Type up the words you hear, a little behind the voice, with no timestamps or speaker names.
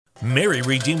Mary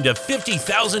redeemed a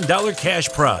 $50,000 cash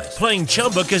prize playing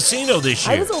Chumba Casino this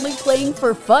year. I was only playing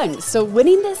for fun, so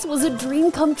winning this was a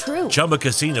dream come true. Chumba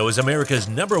Casino is America's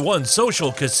 #1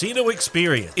 social casino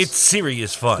experience. It's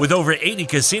serious fun. With over 80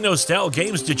 casino-style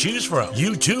games to choose from,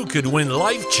 you too could win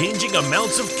life-changing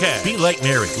amounts of cash. Be like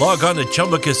Mary. Log on to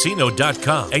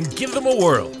ChumbaCasino.com and give them a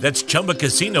whirl. That's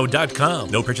ChumbaCasino.com.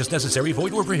 No purchase necessary.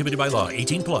 Void where prohibited by law.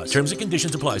 18 plus. Terms and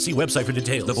conditions apply. See website for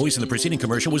details. The voice in the preceding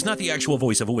commercial was not the actual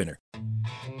voice of a winner.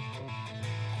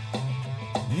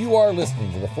 You are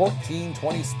listening to the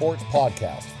 1420 Sports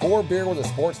Podcast. 4 beer with a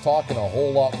sports talk and a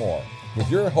whole lot more. With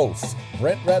your hosts,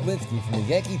 Brent Radlinski from the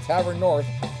Yankee Tavern North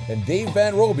and Dave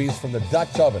Van Robies from the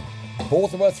Dutch Oven.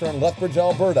 Both of us are in Lethbridge,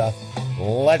 Alberta.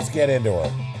 Let's get into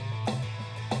it.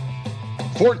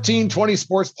 1420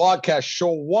 Sports Podcast,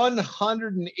 show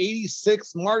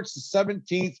 186, March the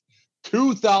 17th,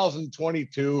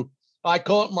 2022. I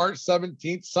call it March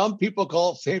 17th. Some people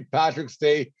call it St. Patrick's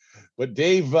Day. But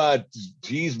Dave,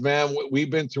 geez, man,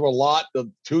 we've been through a lot.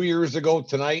 2 years ago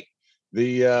tonight,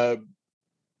 the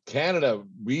Canada,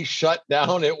 we shut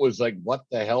down. It was like, what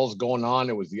the hell's going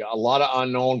on? It was a lot of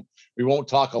unknown. We won't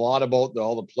talk a lot about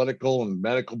all the political and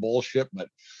medical bullshit. But,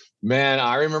 man,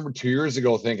 I remember 2 years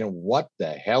ago thinking, what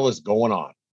the hell is going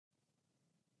on?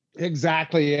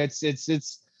 Exactly.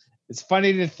 It's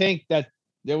funny to think that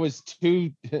there was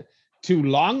two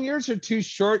long years or 2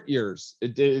 short years.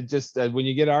 It just when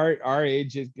you get our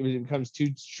age, it becomes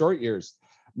 2 short years.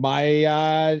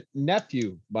 My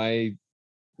nephew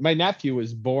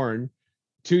was born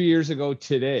 2 years ago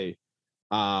today,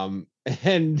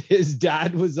 and his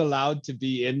dad was allowed to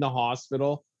be in the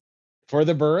hospital for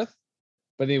the birth,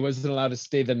 but he wasn't allowed to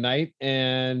stay the night.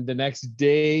 And the next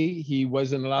day, he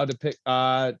wasn't allowed to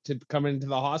come into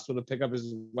the hospital to pick up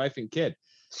his wife and kid.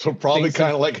 So probably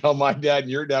kind of like how my dad and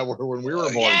your dad were when we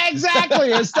were born. Yeah,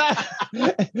 exactly.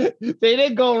 They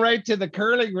didn't go right to the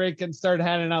curling rink and start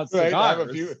handing out cigars. Right, have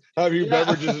a few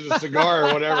beverages and a cigar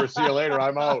or whatever. See you later.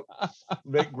 I'm out.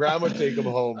 Make grandma take him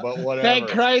home, but whatever. Thank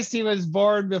Christ he was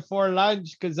born before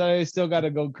lunch, because I still got to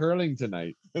go curling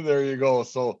tonight. There you go.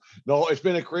 So, no, it's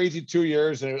been a crazy 2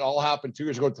 years, and it all happened 2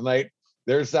 years ago tonight.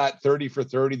 There's that 30 for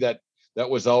 30 that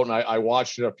was out, and I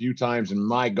watched it a few times, and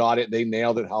my God, they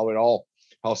nailed it,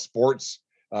 how sports,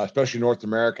 especially North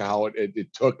America, how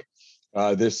it took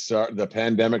the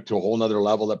pandemic to a whole nother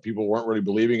level that people weren't really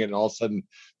believing it. And all of a sudden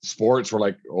sports were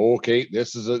like, okay,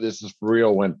 this is for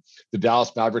real. When the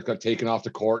Dallas Mavericks got taken off the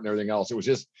court and everything else, it was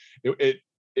just, it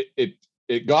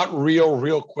got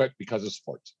real quick because of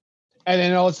sports. And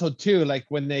then also too, like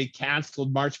when they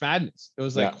canceled March Madness, it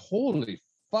was like, holy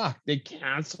fuck, they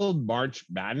canceled March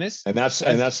Madness. And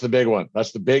that's the big one.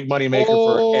 That's the big money maker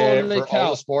for all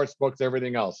the sports books,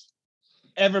 everything else.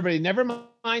 Everybody, never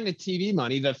mind the TV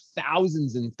money, the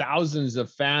thousands and thousands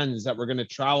of fans that were going to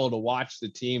travel to watch the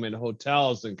team in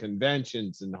hotels and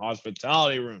conventions and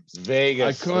hospitality rooms.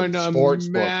 Vegas, I couldn't sports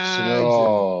imagine.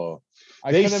 books.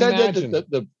 They said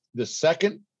that the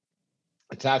second,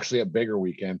 it's actually a bigger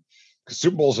weekend because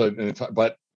Super Bowl's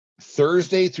but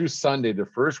Thursday through Sunday, the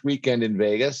first weekend in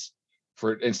Vegas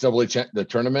for NCAA the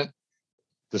tournament,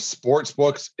 the sports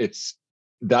books,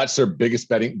 that's their biggest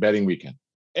betting weekend.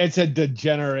 It's a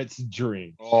degenerate's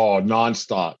dream. Oh,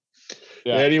 nonstop.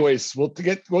 Yeah. Anyways, we'll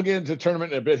get into the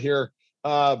tournament in a bit here.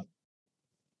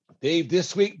 Dave,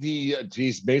 this week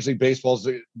Major League Baseball's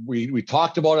we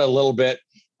talked about it a little bit.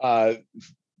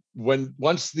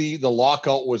 Once the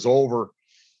lockout was over,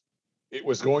 it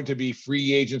was going to be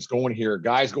free agents going here,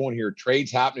 guys going here,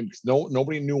 trades happening because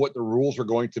nobody knew what the rules were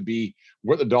going to be,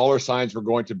 what the dollar signs were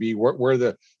going to be, where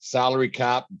the salary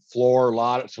cap floor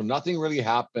lot. So nothing really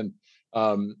happened.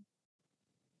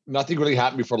 Nothing really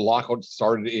happened before the lockout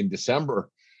started in December.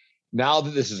 Now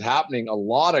that this is happening,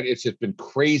 it's just been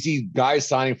crazy. Guys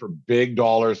signing for big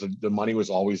dollars. The money was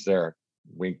always there.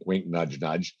 Wink, wink, nudge,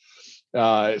 nudge.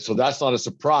 So that's not a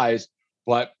surprise.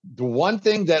 But the one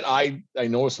thing that I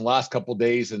noticed in the last couple of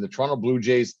days, and the Toronto Blue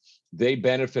Jays, they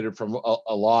benefited from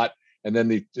a lot. And then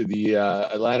the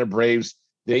Atlanta Braves,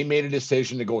 they made a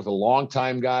decision to go with a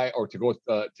long-time guy, or to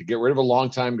get rid of a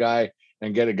long-time guy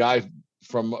and get a guy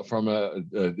from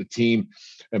the team.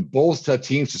 And both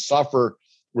teams to suffer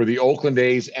were the Oakland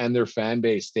A's and their fan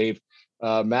base. Dave,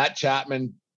 Matt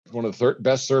Chapman, one of the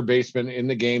best third basemen in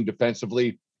the game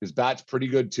defensively. His bat's pretty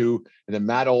good too. And then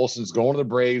Matt Olson's going to the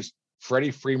Braves.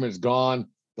 Freddie Freeman's gone.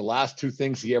 The last 2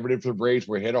 things he ever did for the Braves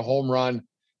were hit a home run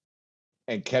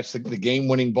and catch the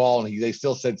game-winning ball. And they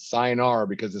still said sayonara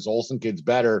because this Olson kid's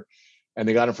better. And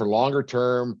they got him for longer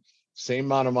term, same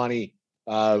amount of money.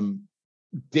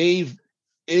 Dave,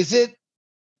 is it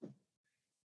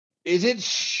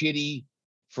shitty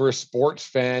for a sports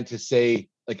fan to say,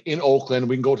 like in Oakland,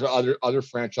 we can go to other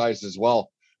franchises as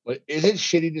well. But is it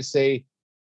shitty to say,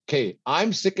 okay,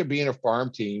 I'm sick of being a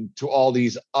farm team to all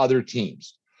these other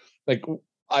teams? Like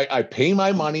I pay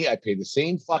my money, I pay the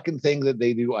same fucking thing that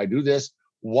they do. I do this.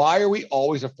 Why are we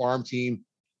always a farm team?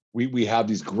 We have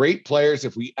these great players.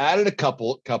 If we added a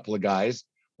couple of guys,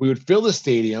 we would fill the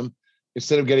stadium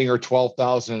instead of getting our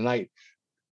 12,000 a night.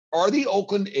 Are the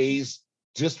Oakland A's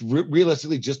just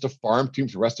realistically just a farm team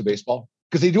for the rest of baseball?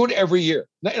 Because they do it every year.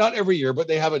 Not every year, but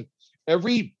they have it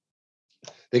every.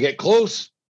 They get close,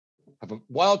 have a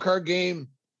wild card game,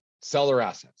 sell their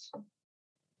assets.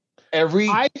 Every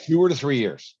 2 to 3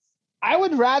 years.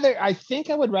 I think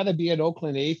I would rather be an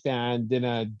Oakland A fan than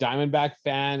a Diamondback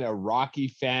fan, a Rocky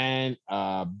fan,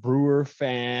 a Brewer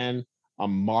fan, a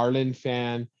Marlin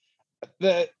fan.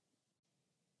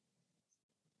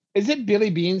 Is it Billy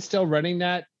Beane still running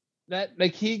that?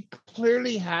 Like, he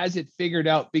clearly has it figured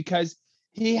out because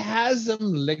he has them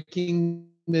licking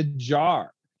the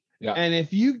jar. Yeah. And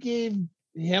if you gave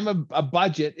him a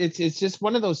budget, it's just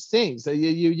one of those things.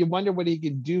 You wonder what he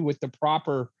can do with the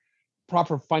proper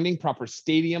funding, proper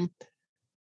stadium.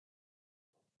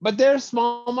 But they're a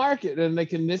small market, and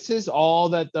this is all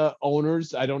that the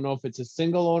owners. I don't know if it's a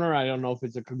single owner. I don't know if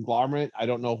it's a conglomerate. I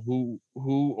don't know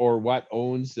who or what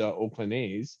owns the Oakland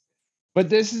A's. But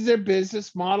this is their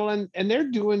business model, and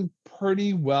they're doing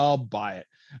pretty well by it.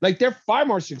 Like, they're far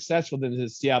more successful than the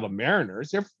Seattle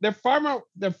Mariners. They're far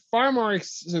more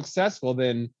successful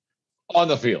than on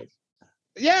the field.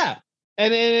 Yeah.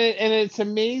 And it's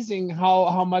amazing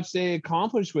how much they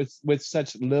accomplish with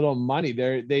such little money.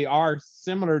 They are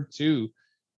similar to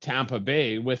Tampa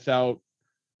Bay without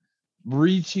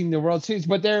reaching the World Series,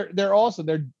 but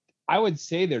I would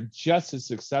say they're just as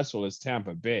successful as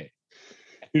Tampa Bay.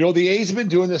 You know, the A's have been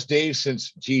doing this, Dave,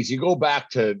 since, you go back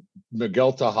to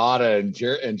Miguel Tejada and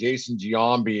Jason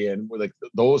Giambi and like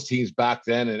those teams back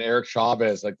then, and Eric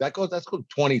Chavez. Like that's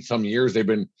 20 some years. They've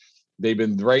been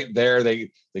right there.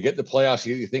 They get the playoffs.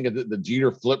 You think of the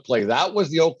Jeter flip play. That was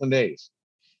the Oakland A's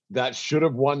that should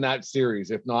have won that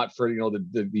series, if not for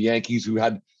the Yankees, who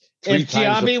had three if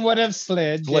times. Giambi would have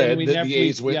slid, the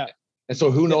A's would. Yeah. And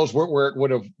so who knows where it would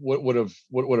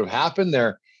have happened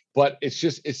there. But it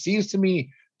seems to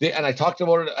me. And I talked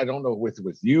about it, I don't know,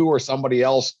 with you or somebody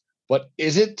else, but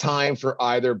is it time for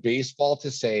either baseball to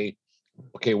say,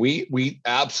 okay, we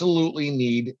absolutely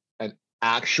need an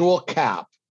actual cap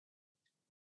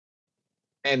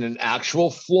and an actual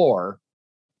floor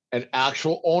and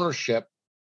actual ownership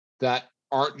that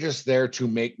aren't just there to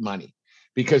make money?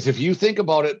 Because if you think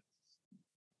about it,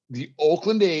 the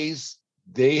Oakland A's,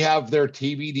 they have their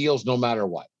TV deals no matter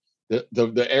what.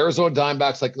 The Arizona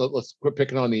Diamondbacks, like, let's quit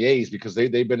picking on the A's because they've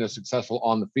been as successful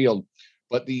on the field,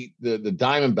 but the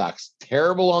Diamondbacks,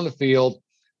 terrible on the field,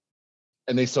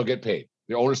 and they still get paid.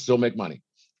 The owners still make money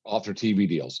off their TV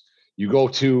deals. You go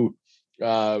to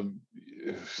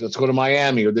let's go to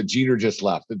Miami, or the Jeter just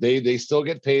left. They still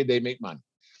get paid. They make money.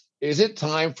 Is it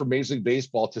time for Major League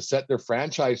Baseball to set their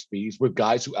franchise fees with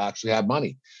guys who actually have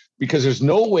money? Because there's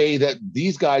no way that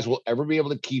these guys will ever be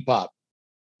able to keep up.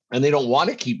 And they don't want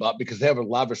to keep up because they have a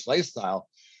lavish lifestyle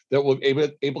that will able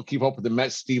to keep up with the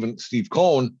Mets. Steve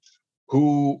Cohen,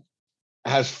 who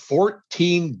has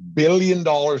 $14 billion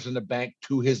in the bank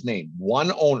to his name,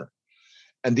 one owner.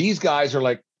 And these guys are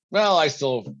like, well, I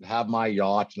still have my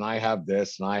yacht and I have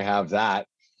this and I have that.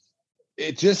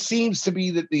 It just seems to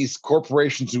be that these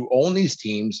corporations who own these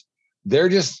teams, they're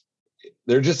just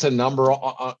a number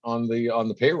on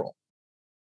the payroll.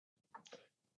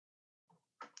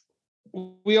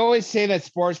 We always say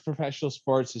that professional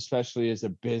sports, especially, is a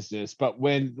business, but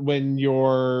when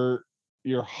your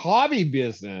hobby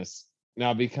business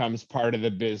now becomes part of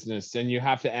the business, and you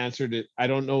have to answer to, I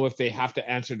don't know if they have to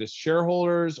answer to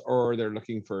shareholders or they're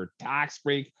looking for a tax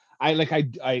break. I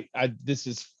this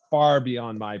is far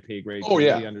beyond my pay grade to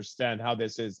really understand how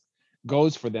this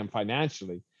goes for them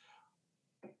financially.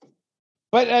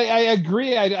 But I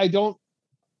agree. I don't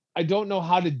know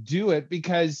how to do it,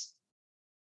 because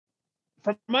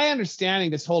from my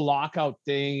understanding, this whole lockout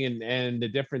thing and the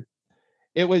different,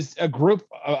 it was a group,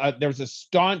 there was a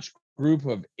staunch group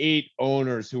of 8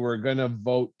 owners who were going to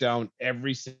vote down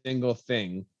every single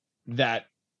thing that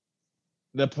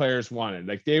the players wanted.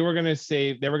 Like, they were going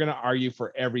to argue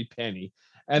for every penny,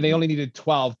 and they only needed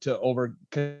 12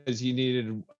 because you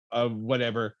needed a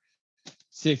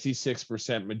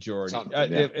 66% majority.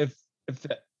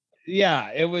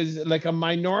 It was like a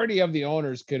minority of the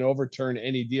owners could overturn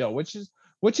any deal, which is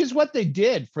what they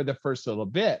did for the first little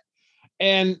bit.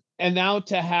 And now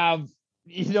to have,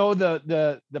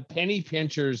 the penny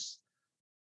pinchers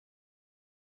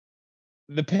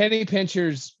the penny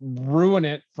pinchers ruin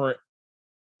it for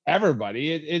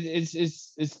everybody.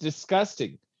 It's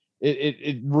disgusting.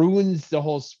 It ruins the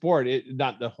whole sport. It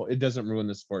doesn't ruin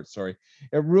the sport. Sorry,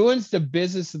 it ruins the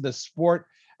business of the sport,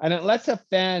 and it lets a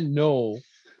fan know.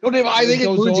 No, Dave, I think it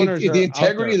ruins the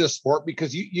integrity of the sport,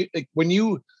 because you like,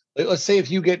 let's say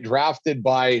if you get drafted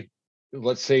by,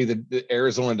 let's say the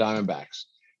Arizona Diamondbacks,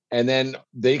 and then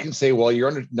they can say, well, you're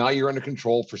under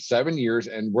control for 7 years,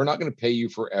 and we're not going to pay you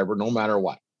forever, no matter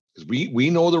what, because we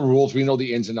know the rules, we know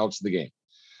the ins and outs of the game.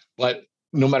 But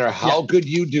no matter how good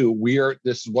you do,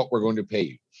 this is what we're going to pay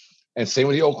you. And same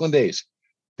with the Oakland A's.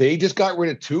 They just got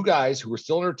rid of 2 guys who were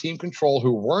still under team control,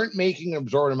 who weren't making an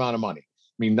absorbent amount of money.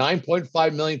 I mean,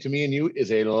 $9.5 million to me and you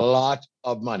is a lot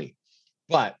of money.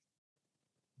 But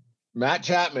Matt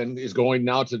Chapman is going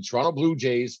now to the Toronto Blue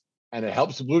Jays, and it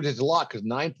helps the Blue Jays a lot, because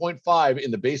 9.5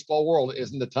 in the baseball world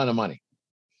isn't a ton of money.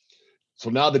 So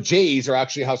now the Jays are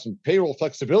actually have some payroll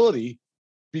flexibility,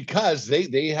 because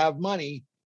they have money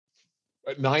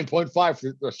at 9.5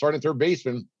 for the starting third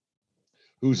baseman,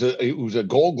 who's a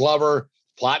Gold Glover,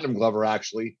 Platinum Glover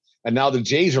actually, and now the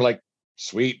Jays are like,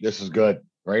 sweet, this is good,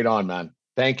 right on, man.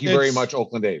 Thank you very much,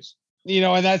 Oakland A's.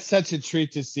 And that's such a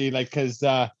treat to see, like, because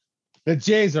the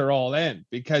Jays are all in,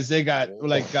 because they got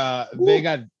they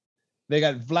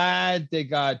got Vlad, they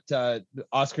got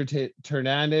Oscar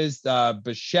Hernandez,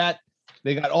 Bichette.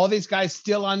 They got all these guys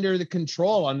still under the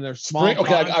control on their small.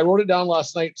 I wrote it down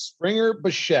last night. Springer,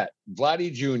 Bichette,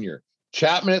 Vladdy Jr.,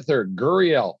 Chapman at third,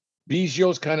 Gurriel,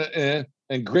 Biggio's kind of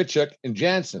and Grichuk and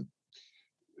Jansen.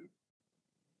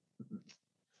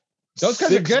 Those guys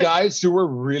 6 are good. Guys who are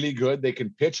really good. They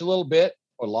can pitch a little bit,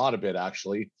 a lot of it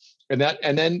actually, and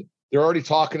then they're already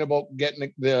talking about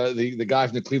getting the guy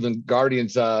from the Cleveland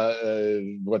Guardians.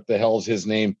 What the hell is his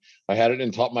name? I had it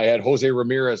in the top of my head. Jose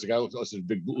Ramirez, the guy with a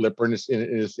big lipper in his,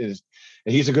 and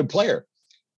he's a good player.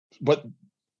 But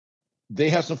they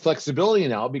have some flexibility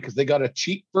now, because they got a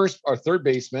cheap first or third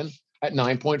baseman at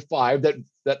 9.5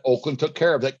 that Oakland took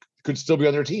care of, that could still be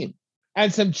on their team.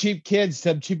 And some cheap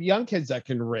young kids that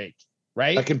can rake,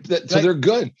 right? So they're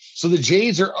good. So the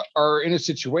Jays are in a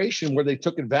situation where they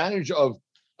took advantage of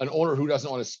an owner who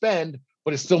doesn't want to spend,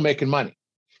 but is still making money,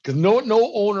 because no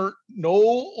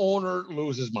owner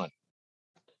loses money.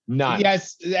 None.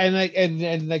 Yes,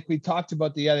 and like we talked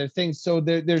about the other things. So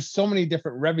there's so many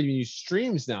different revenue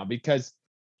streams now, because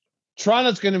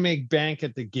Toronto's going to make bank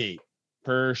at the gate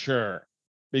for sure,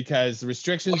 because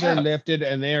restrictions are lifted,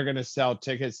 and they are going to sell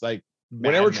tickets like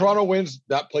whenever Toronto wins,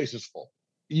 that place is full.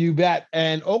 You bet.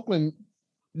 And Oakland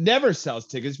never sells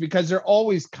tickets, because they're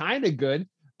always kind of good.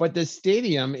 But the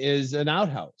stadium is an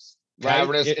outhouse,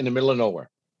 cavernous, in the middle of nowhere.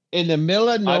 In the middle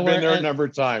of nowhere. I've been there a number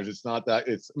of times. It's not that.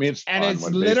 It's and fun it's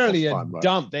literally a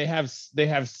dump. They have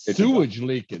sewage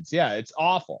leakage. Yeah, it's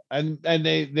awful. And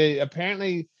they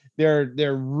apparently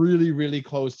they're really, really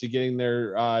close to getting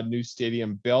their new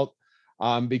stadium built,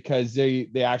 because they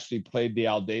actually played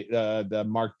the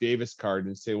Mark Davis card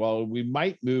and say, well, we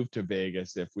might move to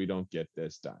Vegas if we don't get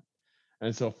this done.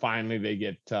 And so finally they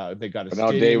got a. But now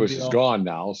Davis is gone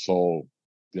now, so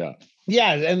yeah.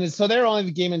 Yeah, and so they're only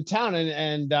the game in town,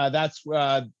 and that's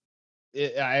I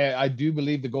do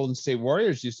believe the Golden State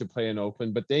Warriors used to play in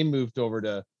Oakland, but they moved over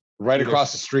to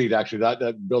across the street. Actually,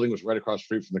 that building was right across the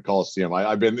street from the Coliseum.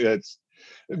 I've been. They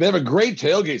have a great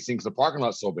tailgate scene because the parking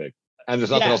lot's so big, and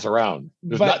there's nothing else around.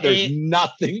 There's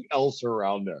nothing else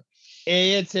around there.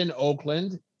 A, it's in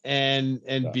Oakland, and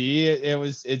B,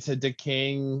 it's a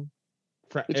decaying.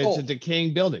 It's a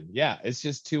decaying building. Yeah, it's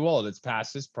just too old. It's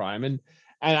past its prime, and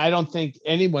I don't think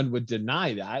anyone would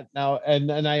deny that now. And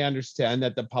I understand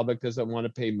that the public doesn't want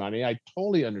to pay money. I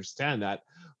totally understand that.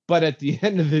 But at the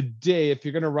end of the day, if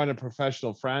you're going to run a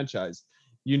professional franchise,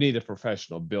 you need a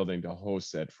professional building to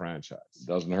host that franchise. It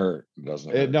doesn't hurt. It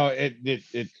doesn't hurt. No,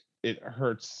 it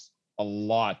hurts a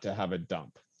lot to have a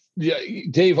dump. Yeah,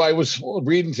 Dave, I was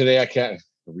reading today. I can't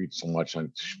read so much. I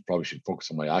probably should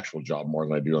focus on my actual job more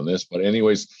than I do on this. But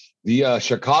anyways, the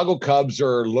Chicago Cubs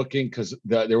are looking, because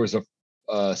there was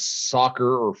a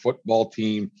soccer or football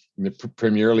team in the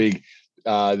Premier League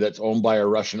that's owned by a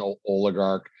Russian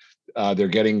oligarch.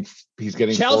 He's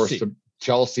getting Chelsea. Forced to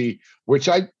Chelsea, which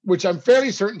I'm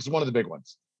fairly certain is one of the big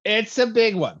ones. It's a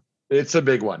big one. It's a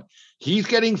big one. He's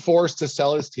getting forced to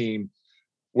sell his team,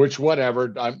 which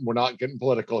whatever. We're not getting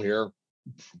political here,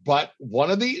 but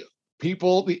one of the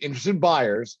interested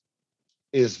buyers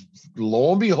is,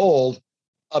 lo and behold,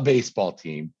 a baseball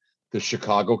team, the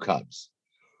Chicago Cubs,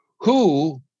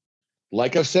 who,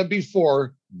 like I've said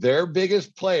before, their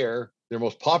biggest player, their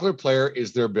most popular player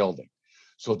is their building.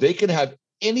 So they can have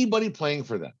anybody playing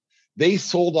for them. They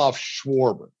sold off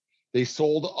Schwarber. They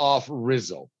sold off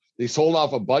Rizzo. They sold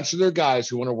off a bunch of their guys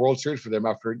who won a World Series for them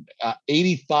after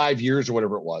 85 years or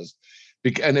whatever it was.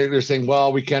 And they're saying,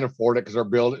 well, we can't afford it because our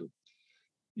building.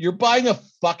 You're buying a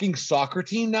fucking soccer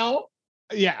team now?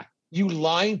 Yeah. You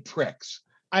lying pricks.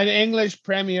 An English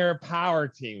Premier Power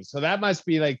team. So that must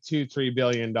be like $2-3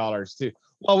 billion too.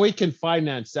 Well, we can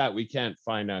finance that. We can't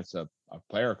finance a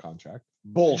player contract.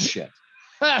 Bullshit.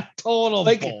 Total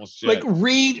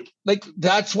bullshit.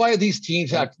 That's why these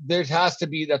teams have, that's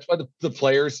why the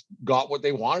players got what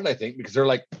they wanted, I think, because they're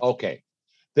like, okay,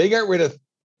 they got rid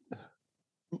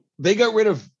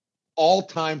of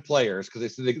all-time players because they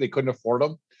said they couldn't afford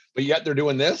them, but yet they're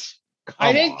doing this.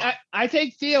 I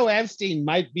think Theo Epstein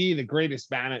might be the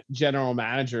greatest general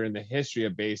manager in the history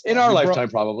of baseball. In our lifetime,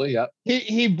 probably, yeah.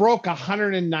 He broke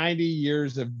 190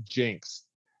 years of jinx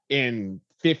in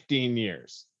 15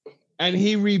 years. And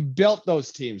he rebuilt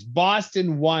those teams.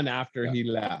 Boston won after he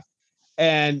left.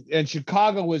 And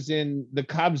Chicago the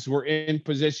Cubs were in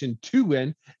position to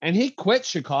win, and he quit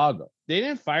Chicago. They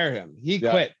didn't fire him. He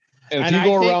quit. And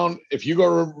if you go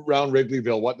around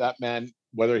Wrigleyville, what that man,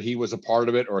 whether he was a part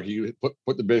of it or he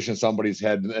put the vision in somebody's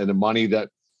head, and the money that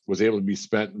was able to be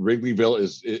spent, Wrigleyville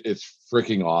it's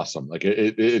freaking awesome. Like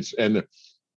it's and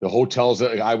the hotels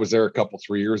that I was there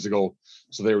 3 years ago,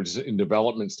 so they were just in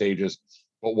development stages.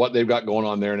 But what they've got going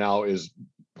on there now is,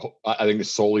 I think, it's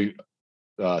solely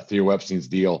Theo Epstein's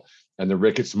deal, and the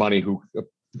Ricketts money, who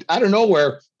out of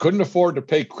nowhere couldn't afford to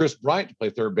pay Chris Bryant to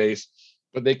play third base,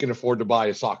 but they can afford to buy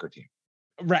a soccer team.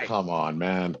 Right? Come on,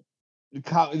 man.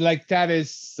 Like, that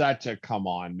is such a come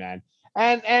on, man.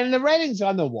 And the writing's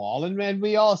on the wall, and man,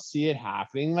 we all see it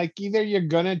happening. Like, either you're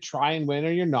gonna try and win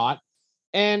or you're not.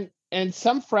 And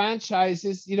some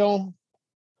franchises,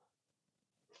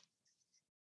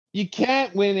 you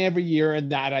can't win every year,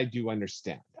 and that I do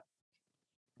understand.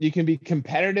 You can be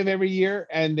competitive every year,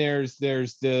 and there's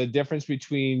the difference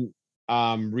between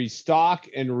restock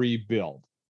and rebuild.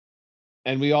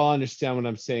 And we all understand what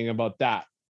I'm saying about that.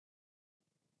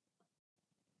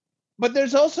 But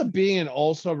there's also being an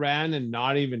also-ran and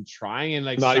not even trying, and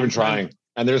not even trying.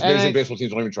 And there's Major League Baseball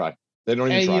teams don't even try. They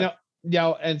don't even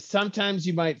try. And sometimes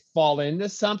you might fall into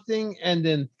something and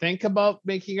then think about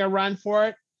making a run for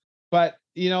it. But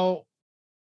I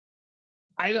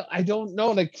don't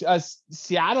know. Like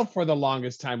Seattle for the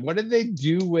longest time, what did they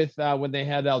do with when they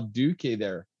had El Duque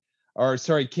there, or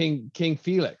sorry, King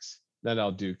Felix, not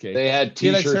El Duque? They had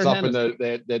T-shirts up in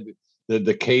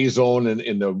the K zone and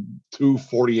in the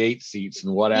 248 seats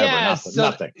and whatever. Yeah,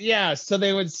 nothing. Yeah, so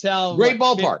they would sell great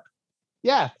ballpark.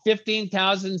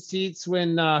 15,000 seats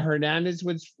when Hernandez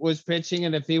was pitching,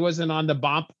 and if he wasn't on the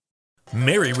bump.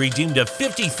 Mary redeemed a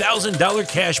 $50,000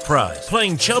 cash prize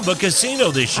playing Chumba Casino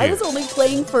this year. I was only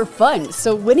playing for fun,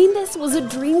 so winning this was a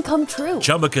dream come true.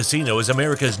 Chumba Casino is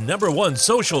America's #1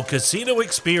 social casino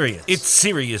experience. It's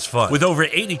serious fun. With over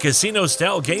 80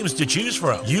 casino-style games to choose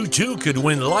from, you too could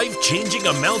win life-changing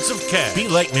amounts of cash. Be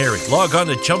like Mary. Log on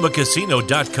to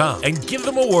ChumbaCasino.com and give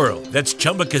them a whirl. That's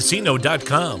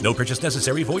ChumbaCasino.com. No purchase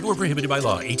necessary. Void where prohibited by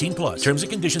law. 18+. Terms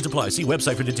and conditions apply. See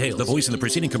website for details. The voice in the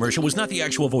preceding commercial was not the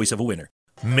actual voice of a winner.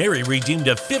 Mary redeemed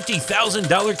a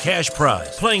 $50,000 cash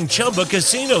prize playing Chumba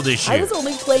Casino this year. I was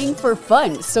only playing for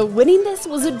fun, so winning this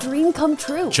was a dream come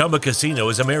true. Chumba Casino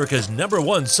is America's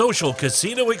 #1 social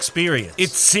casino experience.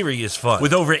 It's serious fun.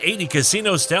 With over 80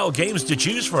 casino-style games to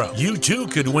choose from, you too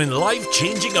could win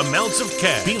life-changing amounts of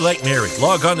cash. Be like Mary.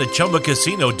 Log on to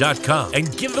ChumbaCasino.com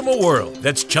and give them a whirl.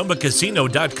 That's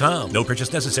ChumbaCasino.com. No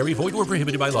purchase necessary. Void where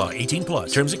prohibited by law.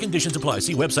 18+. Terms and conditions apply.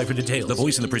 See website for details. The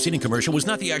voice in the preceding commercial was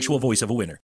not the actual voice of a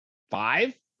winner.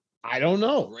 5? I don't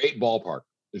know. Great ballpark.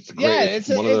 It's great. Yeah, it's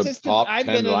one of the top I've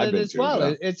 10 been that I've in it been as to. well.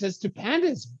 Yeah. It's a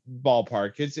stupendous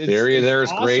ballpark. It's the area there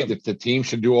is awesome. great. The team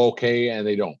should do okay, and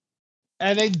they don't.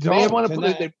 And they don't.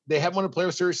 They haven't won a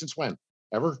playoff series since when?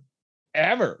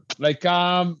 Ever? Like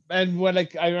and when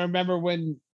I remember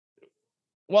when.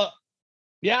 Well,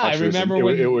 yeah, I remember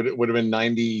when it would have been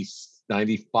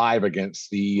 95 against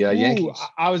the Yankees.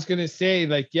 I was gonna say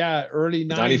early 90s.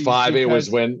 95. It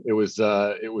was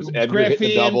Edgar hit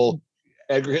the double.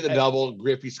 Edgar hit the double.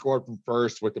 Griffey scored from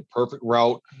first with the perfect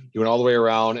route. He went all the way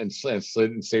around and slid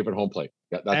and saved at home plate.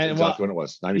 That's exactly when it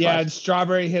was. 95. Yeah, and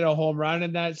Strawberry hit a home run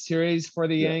in that series for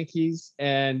the Yankees,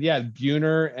 and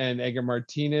Buhner and Edgar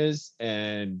Martinez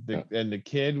and the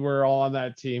kid were all on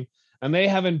that team, and they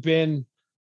haven't been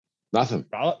nothing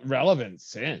relevant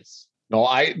since. No,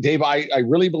 Dave, I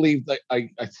really believe that I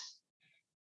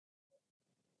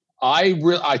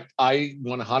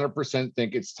 100%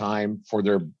 think it's time for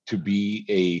there to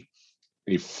be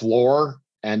a floor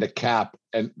and a cap,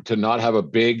 and to not have a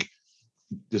big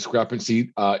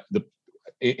discrepancy.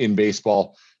 in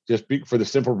baseball, for the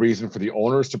simple reason for the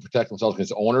owners to protect themselves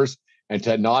against owners and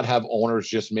to not have owners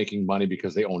just making money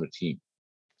because they own a team.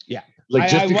 Yeah. Like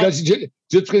just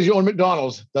because you own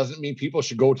McDonald's doesn't mean people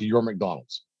should go to your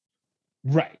McDonald's.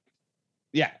 Right.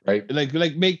 Yeah. Right.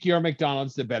 Like make your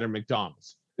McDonald's the better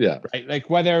McDonald's. Yeah. Right. Like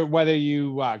whether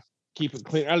you keep it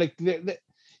clean or like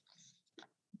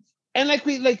and like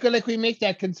we make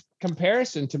that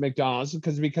comparison to McDonald's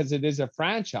because it is a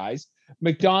franchise.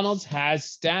 McDonald's has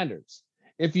standards.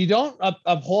 If you don't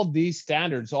uphold these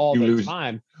standards all the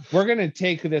time, we're going to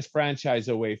take this franchise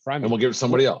away from you. And we'll give it to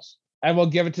somebody else. And we'll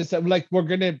give it to some, like we're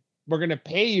gonna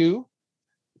pay you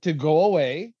to go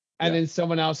away, and then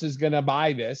someone else is gonna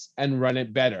buy this and run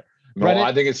it better. No,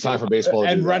 I think it's time for baseball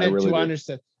and run it to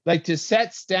understand, like to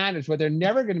set standards. But they're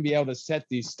never going to be able to set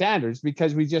these standards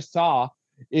because we just saw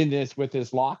with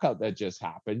this lockout that just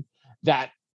happened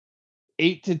that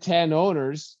 8 to 10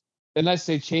 owners, unless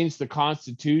they change the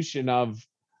constitution of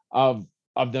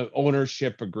the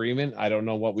ownership agreement, I don't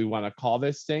know what we want to call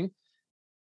this thing.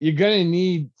 You're going to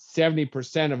need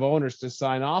 70% of owners to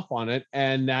sign off on it.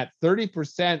 And that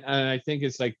 30%, and I think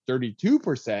it's like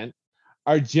 32%,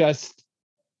 are just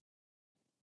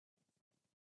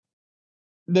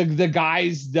the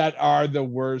guys that are the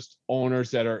worst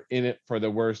owners that are in it for the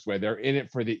worst way. They're in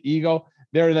it for the ego.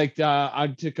 They're like,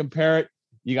 to compare it,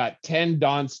 you got 10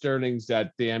 Don Sterlings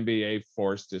that the NBA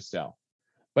forced to sell.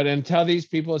 But until these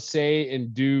people say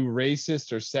and do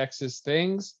racist or sexist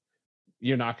things,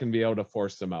 you're not going to be able to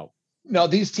force them out. Now,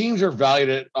 these teams are valued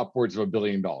at upwards of $1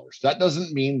 billion. That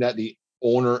doesn't mean that the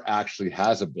owner actually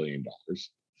has $1 billion.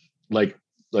 Like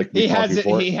he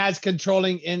has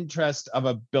controlling interest of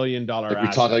 $1 billion. Like we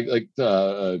talk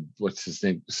what's his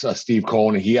name? Steve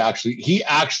Cohen. He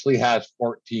actually has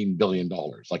 $14 billion.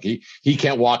 Like he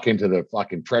can't walk into the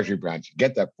fucking treasury branch and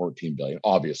get that $14 billion,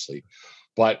 obviously,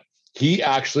 but he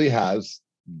actually has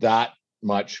that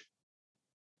much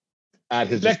at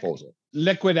his disposal.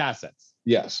 Liquid assets.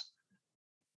 Yes.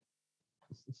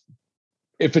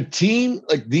 If a team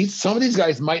like some of these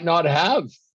guys might not have,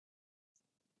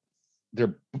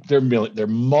 they're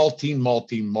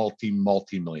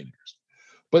multi-millionaires,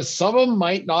 but some of them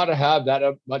might not have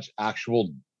that much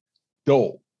actual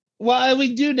dough. Well,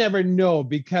 we do never know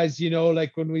because,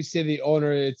 like when we say the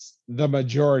owner, it's the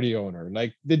majority owner.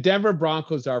 Like the Denver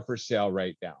Broncos are for sale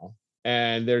right now.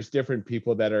 And there's different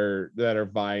people that are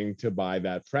vying to buy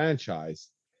that franchise.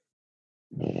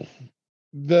 No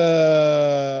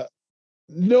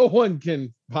one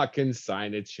can fucking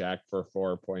sign a check for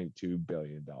 $4.2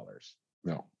 billion.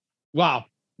 No. Well,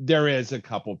 there is a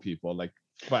couple people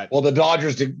the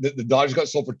Dodgers got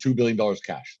sold for $2 billion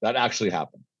cash. That actually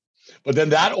happened. But then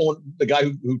the guy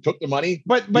who took the money.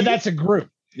 But that's a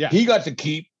group. Yeah. He got to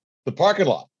keep the parking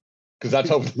lot because that's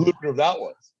how lucrative that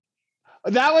was.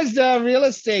 That was the real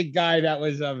estate guy that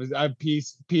was a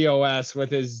POS with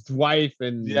his wife,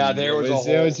 and there was a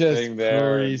whole thing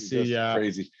there.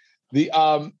 Crazy.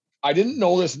 I didn't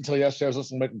know this until yesterday. I was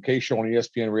listening to Mike McKay show on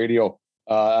ESPN Radio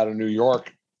out of New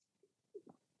York.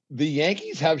 The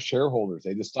Yankees have shareholders.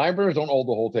 The Steinbrenners don't own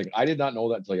the whole thing. I did not know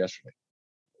that until yesterday.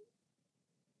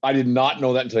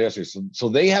 So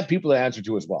they have people to answer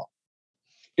to as well.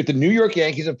 If the New York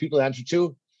Yankees have people to answer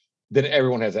to, then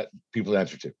everyone has people to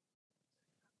answer to.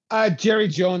 Jerry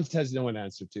Jones has no one to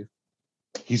answer to.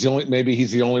 He's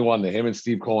the only one. Him and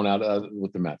Steve Cohen out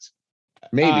with the Mets.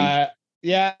 Maybe.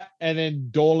 Yeah, and then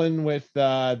Dolan with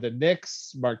the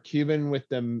Knicks, Mark Cuban with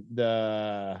the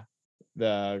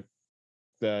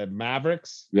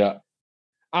Mavericks. Yeah.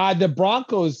 The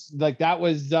Broncos, like that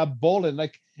was Bolin.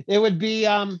 Like it would be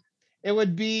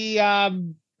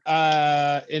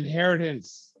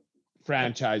inheritance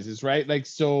franchises, right? Like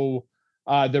so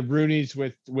the Rooneys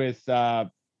with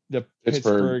the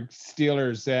Pittsburgh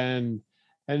Steelers and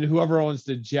whoever owns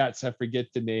the Jets, I forget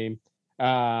the name.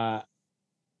 Right.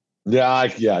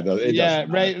 Like,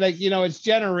 it's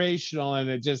generational and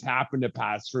it just happened to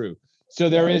pass through. So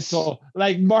there is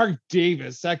like Mark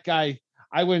Davis, that guy,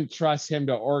 I wouldn't trust him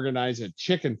to organize a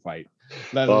chicken fight,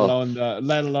 let alone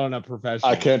a professional.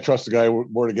 I can't trust the guy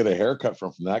more to get a haircut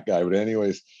from that guy. But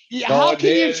anyways, how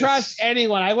can you trust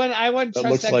anyone? I wouldn't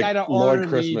trust that guy to order Lord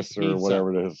Christmas or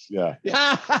whatever it is. Yeah,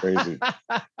 crazy.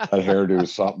 That hairdo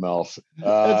is something else. It's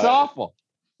awful.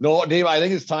 No, Dave, I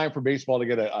think it's time for baseball to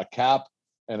get a cap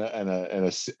and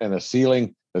a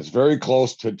ceiling that's very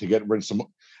close to get rid of some.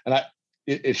 And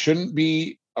it shouldn't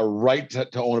be a right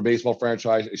to own a baseball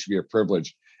franchise. It should be a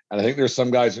privilege. And I think there's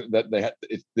some guys that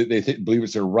believe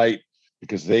it's their right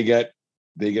because they get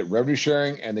revenue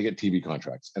sharing and they get TV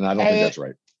contracts. And I don't think that's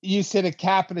right. You said a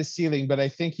cap and a ceiling, but I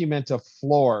think you meant a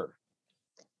floor.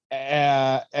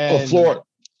 Floor.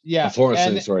 Yeah.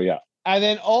 Sorry, yeah. And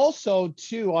then also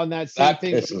too on that same That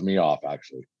thing. pisses me off,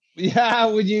 actually. Yeah,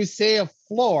 when you say a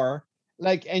floor,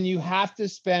 like, and you have to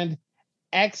spend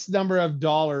X number of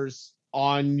dollars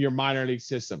on your minor league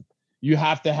system. You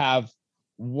have to have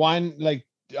one, like,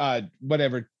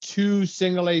 whatever, 2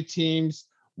 single A teams,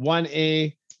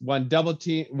 1A, one double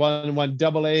team, one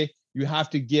double A. You have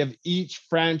to give each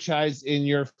franchise in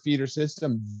your feeder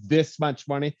system this much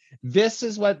money. This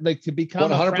is what, like, to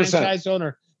become 100%. A franchise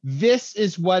owner, this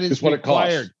is what is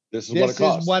required. This is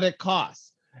what it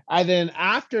costs. And then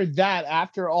after that,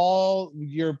 after all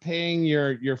you're paying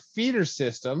your feeder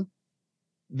system,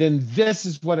 then this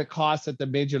is what it costs at the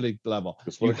major league level.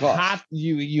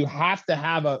 You have to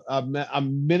have a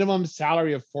minimum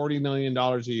salary of $40 million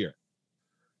a year.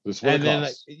 This is what it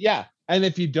costs. Yeah. And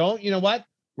if you don't, you know what?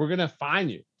 We're going to fine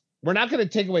you. We're not going to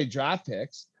take away draft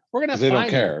picks. We're going to fine you. They don't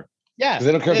care. Yeah,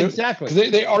 they don't care. Exactly.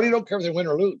 Because they already don't care if they win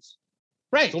or lose.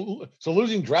 Right. So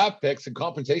losing draft picks and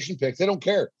compensation picks, they don't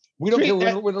care. We don't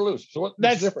care win or lose. So what's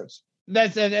the difference?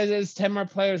 That's 10 more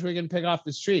players we can pick off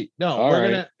the street. No, all we're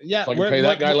right. gonna so I can pay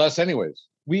that guy less anyways.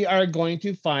 We are going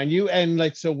to fine you. And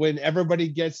like, so when everybody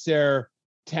gets their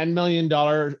 $10 million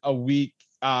a week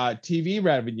TV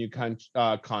revenue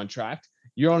contract,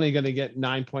 you're only going to get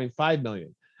 9.5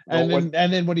 million. And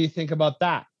then what do you think about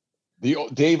that?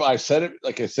 Dave, I've said it,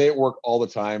 like I say at work all the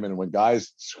time. And when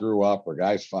guys screw up or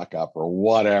guys fuck up or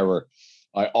whatever,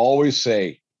 I always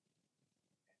say,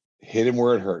 hit him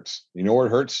where it hurts. You know where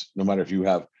it hurts? No matter if you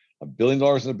have $1 billion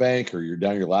in the bank or you're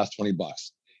down your last $20.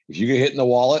 If you get hit in the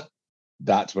wallet,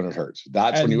 that's when it hurts.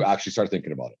 That's when you actually start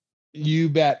thinking about it. You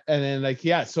bet. And then, like,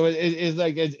 yeah, so it is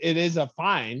like, it is a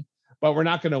fine, but we're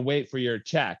not going to wait for your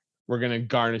check. We're going to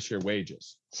garnish your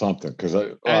wages. Something, because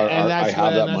I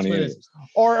have that money.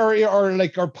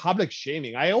 Or public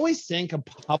shaming. I always think of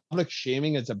public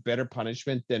shaming as a better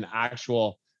punishment than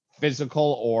actual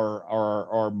physical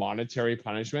or monetary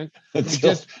punishment.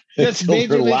 Until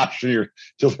they're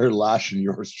lashing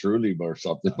yours truly or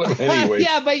something. But anyway.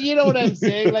 Yeah, but you know what I'm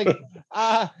saying? Like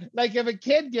if a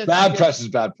kid gets bad press is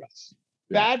bad press.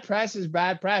 Yeah. Bad press is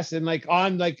bad press. And like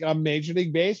on like a Major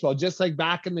League Baseball, just like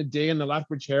back in the day in the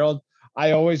Lethbridge Herald,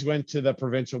 I always went to the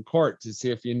provincial court to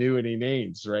see if you knew any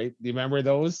names, right? Do you remember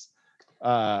those?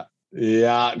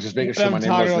 Yeah, just making sure my name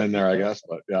wasn't in there, I guess.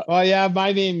 But yeah. Well, yeah,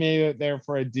 my name made it there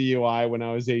for a DUI when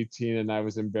I was 18 and I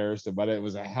was embarrassed about it. It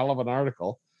was a hell of an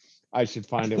article. I should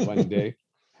find it one day.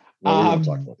 Well, we won't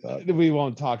talk about that. We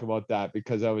won't talk about that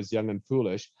because I was young and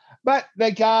foolish. But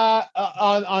like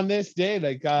on this day,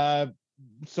 like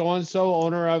so-and-so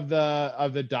owner of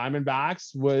the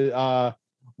Diamondbacks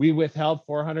we withheld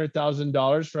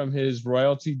 $400,000 from his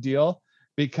royalty deal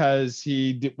because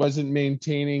he wasn't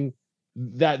maintaining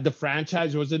that the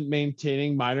franchise wasn't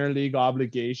maintaining minor league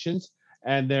obligations,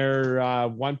 and they're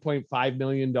 $1.5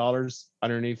 million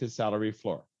underneath his salary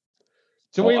floor.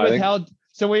 So we withheld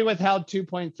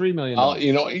 $2.3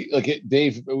 million.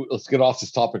 Dave, let's get off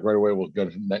this topic right away. We'll go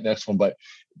to the next one, but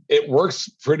it works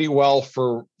pretty well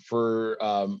for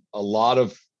a lot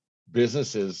of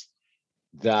businesses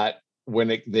that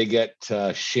when they get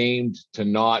shamed to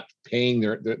not paying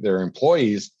their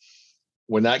employees,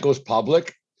 when that goes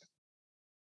public,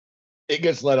 it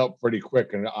gets let up pretty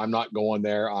quick. And I'm not going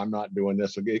there. I'm not doing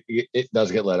this. So it does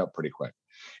get let up pretty quick.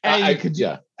 And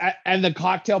and the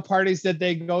cocktail parties that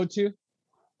they go to.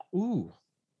 Ooh,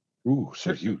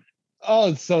 so huge. Yeah.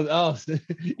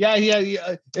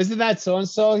 Isn't that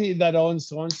so-and-so that owns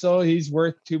so-and-so? He's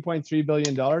worth $2.3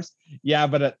 billion. Yeah,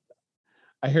 but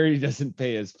I hear he doesn't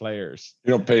pay his players.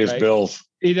 He don't pay his bills.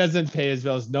 He doesn't pay his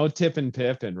bills. No tipping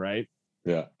pipping, right?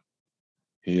 Yeah.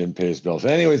 He didn't pay his bills.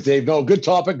 Anyways, Dave, no, good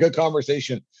topic, good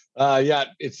conversation. Yeah,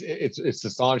 it's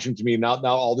astonishing to me. Now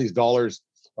all these dollars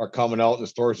are coming out. The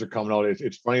stores are coming out.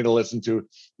 It's funny to listen to.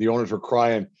 The owners were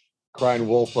crying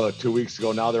wolf 2 weeks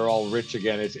ago. Now they're all rich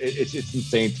again. It's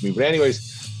insane to me. But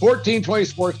anyways, 1420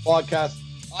 Sports Podcast.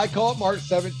 I call it March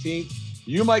 17th.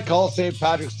 You might call it St.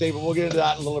 Patrick's Day, but we'll get into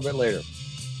that a little bit later.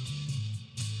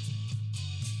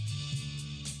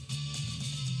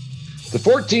 The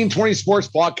 1420 Sports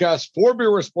Podcast, for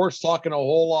Beer with Sports, talking a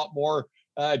whole lot more.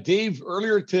 Dave,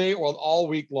 earlier today, or all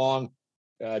week long,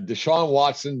 Deshaun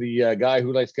Watson, the guy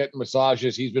who likes getting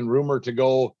massages, he's been rumored to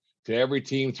go to every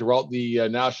team throughout the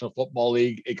National Football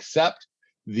League, except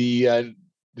the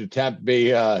Tampa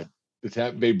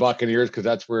Bay Buccaneers, because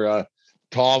that's where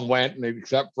Tom went, and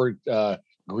except for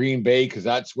Green Bay, because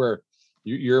that's where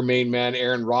your main man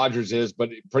Aaron Rodgers is.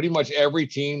 But pretty much every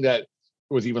team that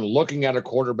was even looking at a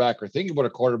quarterback or thinking about a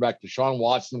quarterback, Deshaun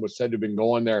Watson was said to have been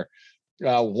going there.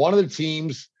 One of the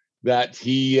teams that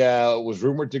he was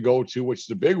rumored to go to, which is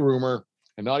a big rumor,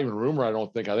 and not even rumor, I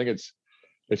don't think. I think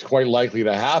it's quite likely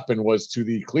to happen, was to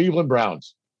the Cleveland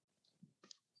Browns.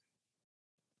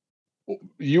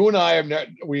 You and I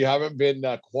we haven't been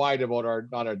quiet about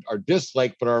our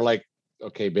dislike, but are like,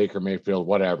 okay, Baker Mayfield,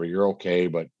 whatever, you're okay,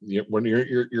 but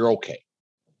you're okay.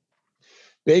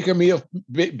 Baker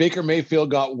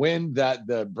Mayfield got wind that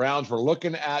the Browns were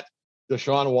looking at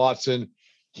Deshaun Watson.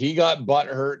 He got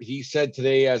butthurt. He said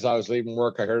today, as I was leaving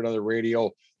work, I heard on the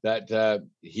radio that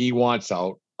he wants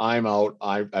out. I'm out.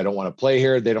 I don't want to play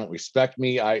here. They don't respect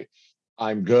me.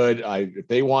 I'm good. If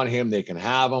they want him, they can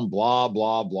have him. Blah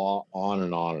blah blah. On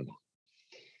and on and on.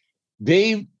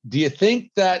 Dave, do you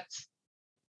think that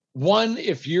one,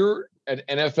 if you're an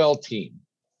NFL team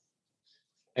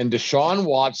and Deshaun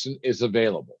Watson is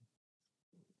available,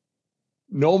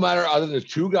 no matter other than the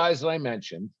two guys that I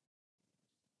mentioned,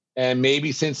 and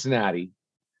maybe Cincinnati,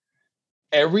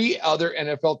 every other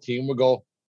NFL team would go,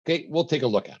 okay, we'll take a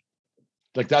look at it.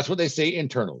 Like, that's what they say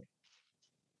internally.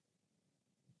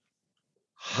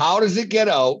 How does it get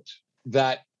out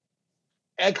that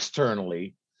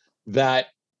externally that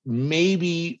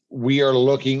maybe we are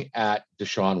looking at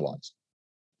Deshaun Watson?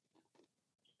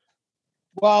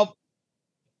 Well,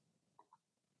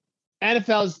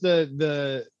 NFL's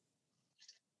the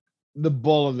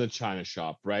bull in the china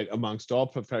shop, right? Amongst all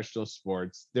professional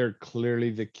sports, they're clearly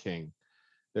the king.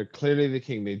 They're clearly the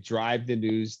king. They drive the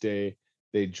news day.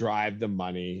 They drive the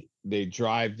money. They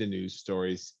drive the news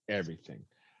stories, everything.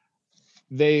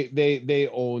 They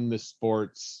own the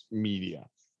sports media.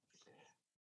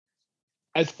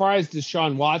 As far as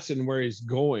Deshaun Watson, where he's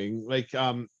going, like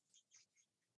on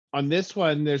this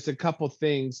one, there's a couple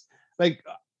things. Like,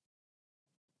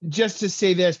 just to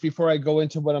say this before I go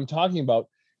into what I'm talking about,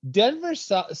 Denver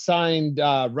signed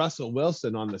Russell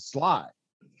Wilson on the sly.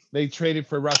 They traded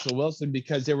for Russell Wilson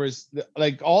because there was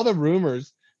like all the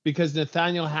rumors, because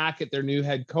Nathaniel Hackett, their new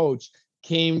head coach,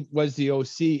 was the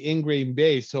OC in Green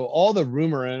Bay. So all the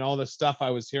rumor and all the stuff I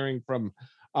was hearing from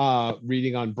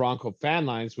reading on Bronco fan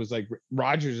lines was like,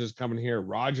 Rodgers is coming here.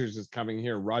 Rodgers is coming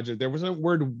here. There wasn't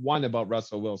word one about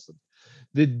Russell Wilson.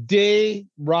 The day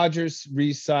Rodgers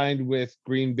re-signed with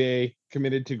Green Bay,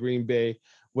 committed to Green Bay,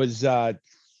 was 4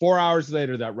 hours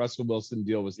later that Russell Wilson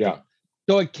deal was done.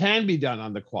 So it can be done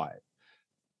on the quiet.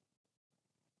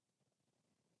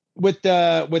 With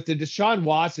the Deshaun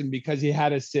Watson, because he had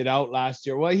to sit out last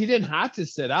year. Well, he didn't have to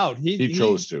sit out. He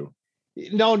chose to.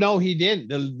 No, he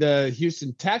didn't. The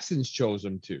Houston Texans chose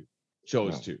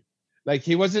to. Like,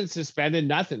 he wasn't suspended,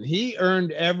 nothing. He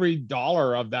earned every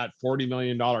dollar of that $40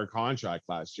 million contract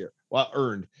last year. Well,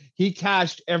 earned. He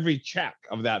cashed every check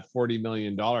of that $40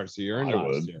 million he earned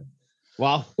last year.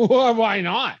 Well, why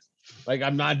not? Like,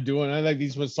 I'm not doing it. Like,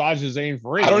 these massages ain't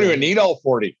free. I don't even need all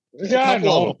 40. Yeah,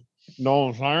 no,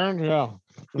 yeah.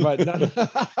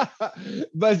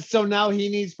 But so now he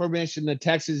needs permission. The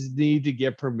Texans need to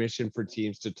get permission for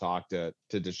teams to talk to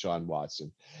Deshaun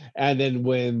Watson. And then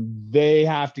when they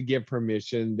have to get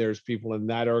permission, there's people in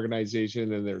that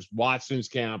organization, and there's Watson's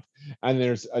camp, and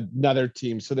there's another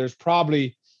team. So there's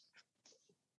probably,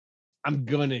 I'm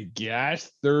going to guess,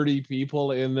 30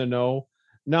 people in the know.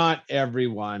 Not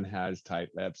everyone has tight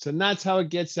lips. And that's how it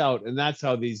gets out. And that's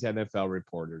how these NFL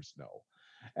reporters know.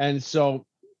 And so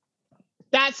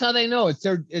that's how they know. It's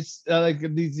like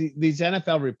these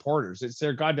NFL reporters. It's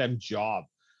their goddamn job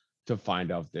to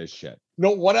find out this shit.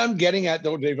 No, what I'm getting at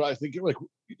though, Dave, I think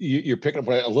you're picking up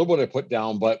a little bit I put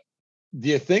down, but do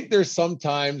you think there's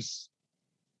sometimes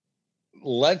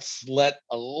let's let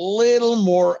a little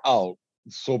more out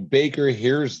so Baker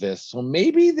hears this? So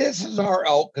maybe this is our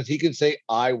out, because he can say,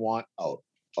 I want out.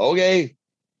 Okay,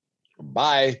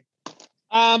 bye.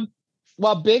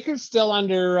 Well, Baker's still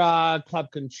under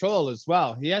club control as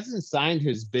well. He hasn't signed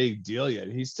his big deal yet.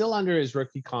 He's still under his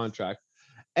rookie contract.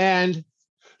 And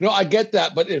no, I get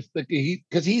that, but if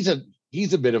because he's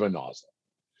a bit of a nozzle.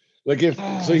 Like, if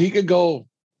so, he could go,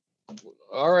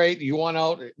 all right, you want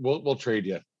out? We'll trade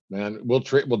you, man. We'll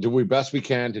do the best we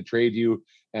can to trade you,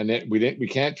 and then we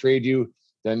can't trade you,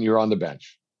 then you're on the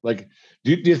bench. Like,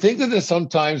 do you think that there's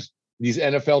sometimes these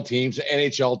NFL teams,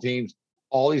 NHL teams,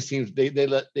 all these teams, they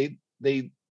let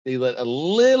a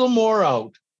little more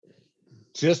out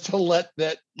just to let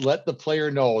the player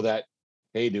know that,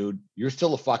 hey, dude, you're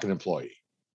still a fucking employee.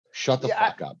 Shut the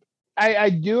fuck up.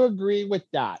 I do agree with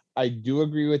that.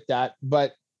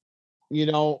 But,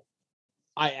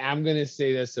 I am going to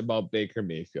say this about Baker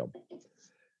Mayfield.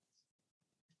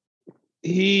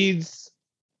 He's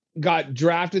got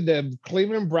drafted. The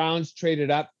Cleveland Browns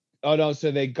traded up. Oh, no.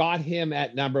 So they got him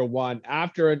at number 1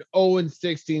 after an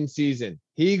 0-16 season.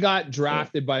 He got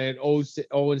drafted by an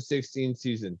 0-16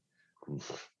 season.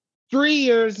 3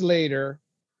 years later,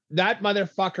 that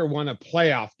motherfucker won a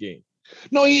playoff game.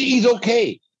 No, he's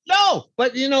okay. No,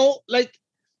 but like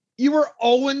you were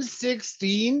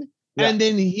 0-16 and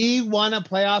then he won a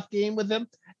playoff game with him.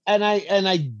 And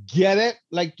I get it.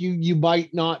 Like you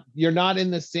might not, you're not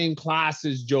in the same class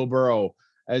as Joe Burrow,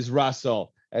 as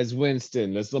Russell, as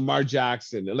Winston, as Lamar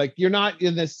Jackson. Like you're not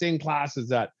in the same class as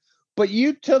that. But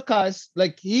you took us,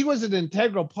 like he was an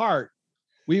integral part.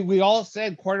 We all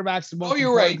said quarterback's the most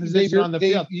important position on the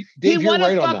field. He won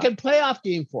a fucking playoff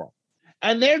game for him.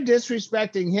 And they're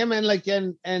disrespecting him. And like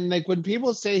when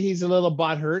people say he's a little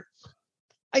butthurt,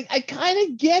 I kind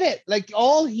of get it. Like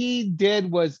all he did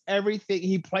was everything.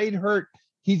 He played hurt.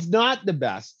 He's not the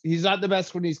best. He's not the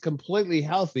best when he's completely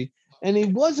healthy. And he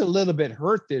was a little bit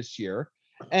hurt this year.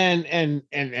 And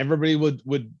everybody would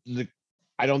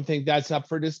I don't think that's up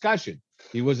for discussion.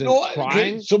 He wasn't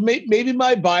crying. Okay. So maybe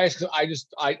my bias, because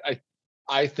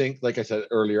I think, like I said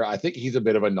earlier, I think he's a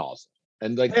bit of a nozzle.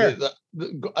 And like,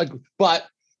 but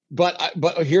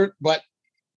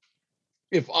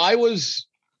if I was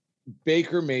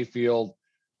Baker Mayfield,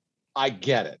 I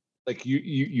get it. Like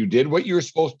you did what you were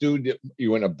supposed to do.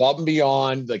 You went above and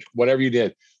beyond, like whatever you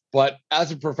did. But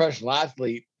as a professional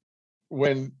athlete,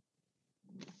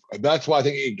 that's why I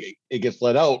think it gets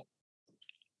let out.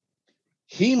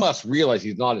 He must realize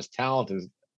he's not as talented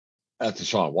as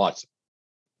Deshaun Watson.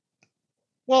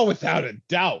 Well, without a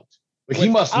doubt. He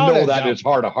must know that in his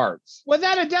heart of hearts.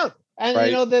 Without a doubt. And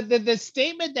the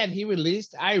statement that he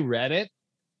released, I read it.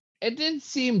 It didn't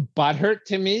seem butthurt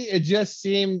to me. It just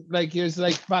seemed like he was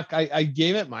like, fuck, I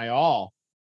gave it my all.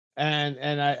 And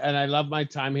I love my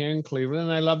time here in Cleveland,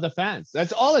 and I love the fans.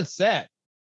 That's all it said.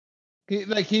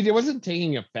 He wasn't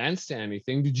taking offense to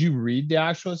anything. Did you read the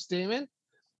actual statement?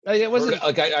 Like it wasn't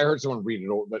like I heard someone read it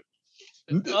over, but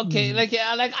okay, like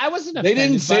I wasn't. They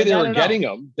didn't say they were getting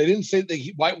him. They didn't say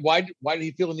that. Why did he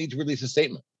feel the need to release a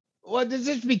statement? Well, this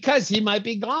is because he might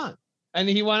be gone, and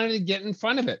he wanted to get in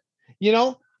front of it.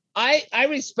 I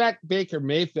respect Baker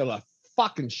Mayfield a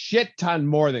fucking shit ton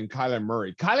more than Kyler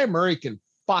Murray. Kyler Murray can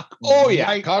fuck. Oh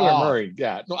yeah, Kyler Murray.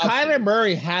 Yeah, no, Kyler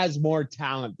Murray has more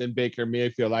talent than Baker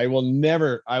Mayfield. I will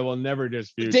never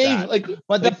dispute that.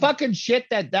 But the fucking shit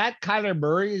that Kyler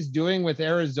Murray is doing with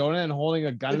Arizona and holding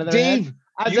a gun to their head,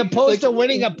 as opposed to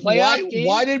winning a playoff game.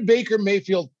 Why did Baker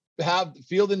Mayfield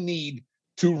feel the need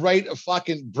to write a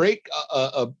fucking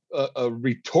a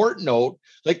retort note?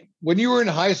 Like when you were in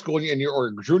high school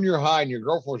or junior high and your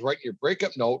girlfriend was writing your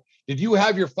breakup note, did you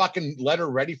have your fucking letter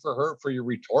ready for her for your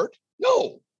retort?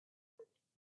 No.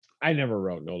 I never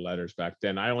wrote no letters back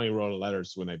then. I only wrote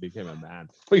letters when I became a man.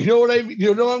 But you know what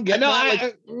I'm getting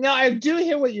at? No, I do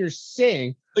hear what you're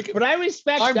saying. But I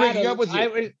respect I'm breaking up with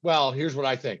you. Well, here's what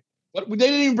I think. But they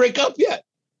didn't even break up yet.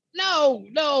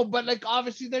 No, but like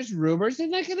obviously there's rumors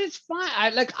and it's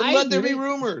fine. Let there be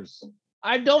rumors.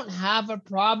 I don't have a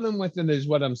problem with it, is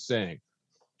what I'm saying.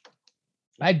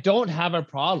 I don't have a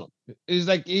problem. It's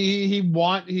like he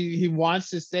wants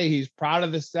to say he's proud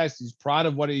of the success. He's proud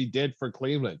of what he did for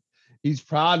Cleveland. He's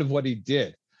proud of what he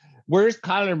did. Where's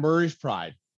Kyler Murray's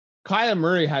pride? Kyler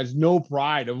Murray has no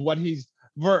pride of what he's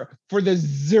for the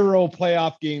 0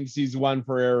 playoff games he's won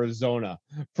for Arizona,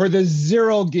 for the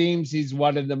 0 games he's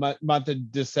won in the month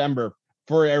of December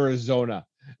for Arizona.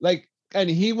 Like, and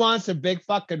he wants a big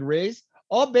fucking raise.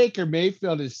 All Baker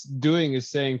Mayfield is doing is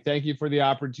saying, thank you for the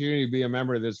opportunity to be a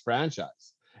member of this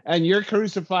franchise. And you're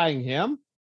crucifying him?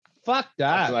 Fuck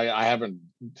that. I haven't,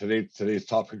 today's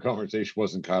topic of conversation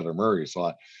wasn't Kyler Murray.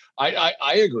 So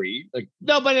I agree. Like,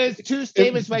 no, but it's two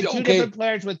statements by two different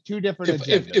players with two different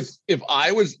agendas. If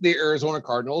I was the Arizona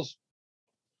Cardinals,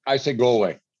 I say go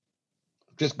away.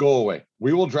 Just go away.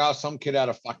 We will draft some kid out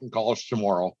of fucking college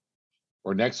tomorrow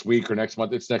or next week or next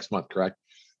month. It's next month, correct?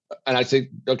 And I say,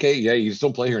 okay, yeah, you just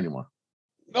don't play here anymore.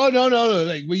 Oh, no.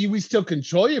 Like we still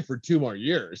control you for 2 more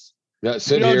years. Yeah,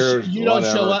 sit here. You don't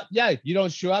show up. Yeah, you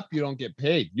don't show up. You don't get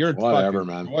paid. You're whatever,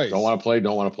 man. Choice. Don't want to play.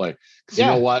 Don't want to play. Because you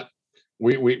know what?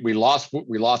 We lost.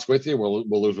 We lost with you. We'll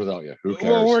lose without you. Who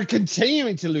cares? Well, we're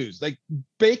continuing to lose. Like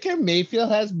Baker Mayfield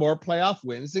has more playoff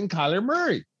wins than Kyler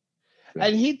Murray,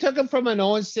 and he took him from an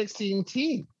 0-16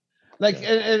 team.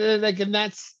 And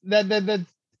that's that.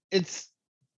 It's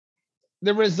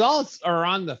the results are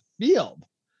on the field.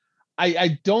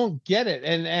 I don't get it,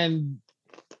 and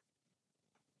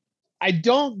I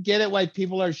don't get it why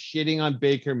people are shitting on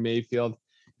Baker Mayfield.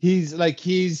 He is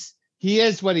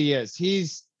what he is.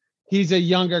 He's a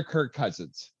younger Kirk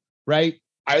Cousins, right?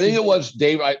 I think it was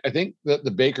Dave. I think that the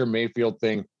Baker Mayfield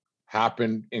thing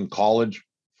happened in college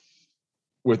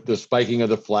with the spiking of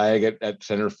the flag at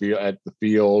center field at the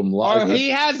field. He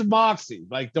has moxie.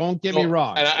 Like, don't get me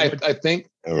wrong. And I think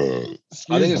I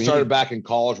think it started back in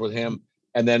college with him,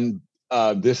 and then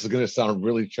this is going to sound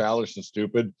really childish and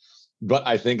stupid, but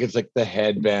I think it's like the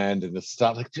headband and the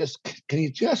stuff. Like, just can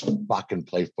you just fucking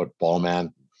play football,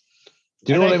 man?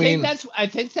 Do you know what I mean? I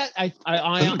think that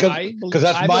because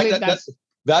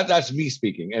that's me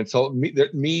speaking, and so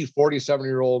me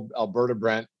 47-year-old Alberta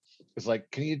Brent is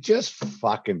like, can you just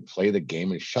fucking play the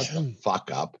game and shut the fuck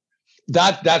up?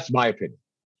 That's my opinion.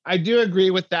 I do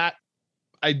agree with that.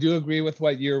 I do agree with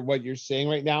what you're saying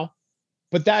right now,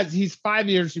 but he's 5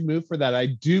 years removed for that. I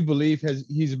do believe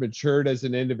he's matured as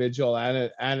an individual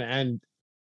and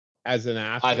as an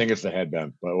athlete. I think it's the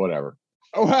headband, but whatever.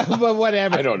 But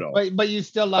whatever. I don't know. But you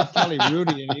still love Kelly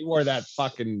Rudy, and he wore that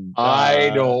fucking. I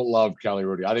don't love Kelly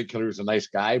Rudy. I think Kelly Rudy's a nice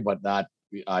guy, but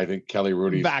I think Kelly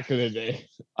Rudy back in the day.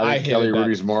 I think Kelly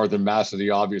Rudy's more than massively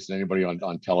obvious than anybody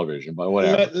on television. But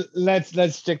whatever.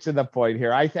 Let's stick to the point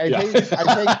here. I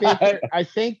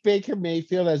think Baker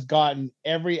Mayfield has gotten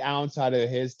every ounce out of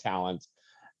his talent,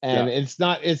 and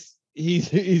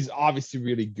he's obviously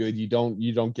really good. You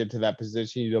don't get to that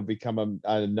position. You don't become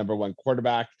a number one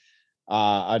quarterback,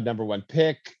 a number one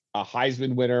pick, a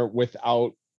Heisman winner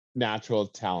without natural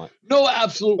talent. No,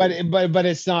 absolutely. But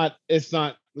it's not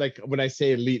like when I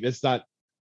say elite, it's not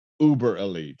uber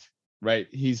elite, right?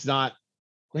 He's not.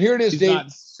 Here it is, Dave.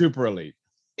 Not super elite.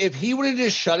 If he would have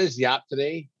just shut his yap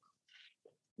today,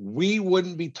 we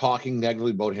wouldn't be talking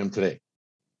negatively about him today.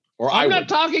 Or I'm not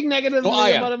talking negatively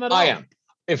about him at all. I am.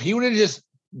 If he would have just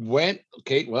went,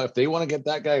 okay, well, if they want to get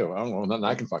that guy, I don't know, nothing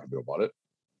I can fucking do about it.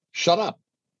 Shut up.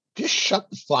 Just shut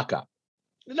the fuck up.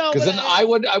 No, because then I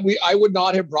would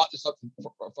not have brought this up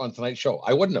on tonight's show.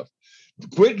 I wouldn't have.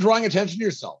 Quit drawing attention to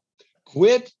yourself.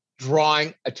 Quit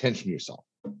drawing attention to yourself.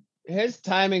 His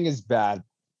timing is bad.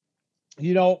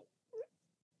 You know.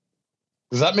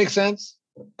 Does that make sense?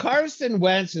 Carson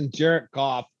Wentz and Jared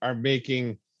Goff are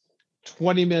making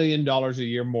 $20 million a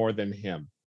year more than him.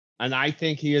 And I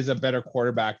think he is a better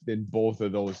quarterback than both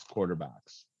of those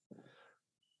quarterbacks.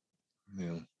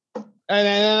 Yeah.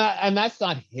 And that's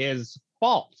not his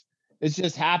fault. It's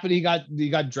just happened. He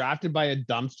got drafted by a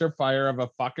dumpster fire of a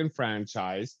fucking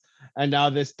franchise. And now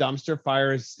this dumpster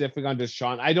fire is sniffing on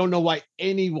Deshaun. I don't know why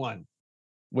anyone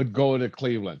would go to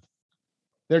Cleveland.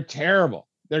 They're terrible.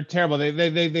 They're terrible.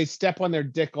 They step on their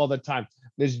dick all the time.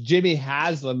 This Jimmy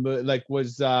Haslam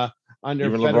was under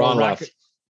even federal LeBron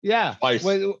yeah. Twice.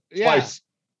 Twice.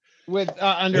 With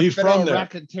under federal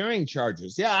racketeering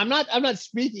charges. Yeah, I'm not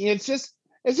speaking. It's just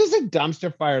a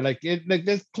dumpster fire. Like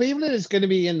this Cleveland is going to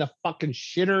be in the fucking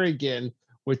shitter again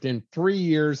within 3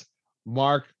 years.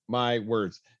 Mark my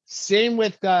words. Same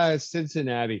with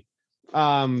Cincinnati.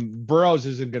 Burrows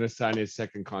isn't going to sign his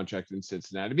second contract in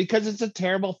Cincinnati because it's a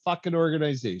terrible fucking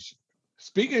organization.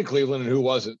 Speaking of Cleveland, and who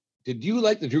was it? Did you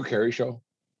like the Drew Carey show?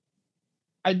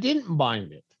 I didn't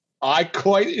mind it. I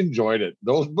quite enjoyed it.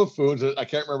 Those buffoons, I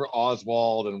can't remember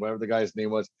Oswald and whatever the guy's name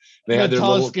was. They had their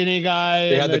tall, skinny guy.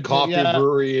 They had the coffee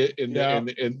brewery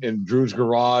in Drew's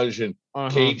garage, and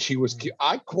Kate,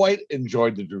 I quite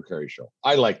enjoyed the Drew Carey show.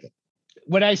 I liked it.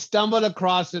 When I stumbled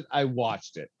across it, I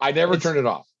watched it. I never turned it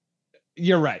off.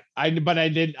 You're right. I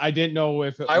didn't know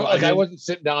if I wasn't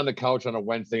sitting down on the couch on a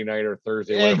Wednesday night or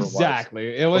Thursday.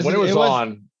 Exactly. It was when it was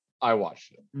on. I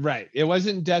watched it. Right. It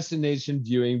wasn't destination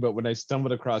viewing, but when I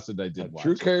stumbled across it, I did watch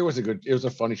Drew Carey was it was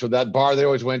a funny show. That bar they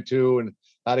always went to and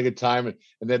had a good time, and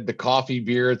then the coffee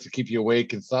beer to keep you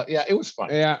awake and stuff. Yeah, it was fun.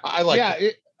 Yeah, I liked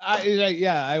it.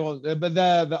 I will. But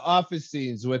the office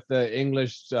scenes with the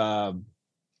English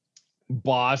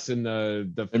boss and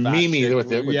the Mimi with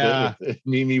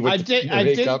Mimi with I did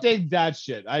dig that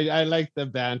shit. I like the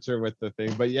banter with the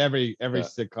thing, but every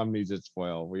sitcom needs its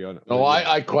foil.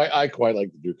 I quite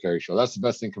like the Drew Carey show. That's the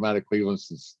best thing come out of Cleveland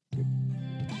since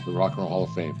the Rock and Roll Hall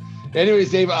of Fame. Anyways,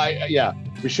 Dave,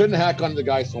 we shouldn't hack on the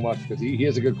guy so much because he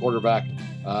is a good quarterback,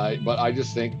 but I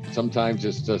just think sometimes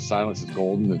just silence is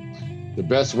golden, and the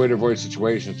best way to avoid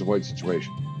situation is to avoid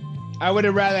situation. I would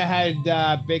have rather had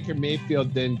Baker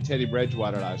Mayfield than Teddy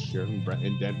Bridgewater last year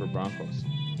in Denver Broncos.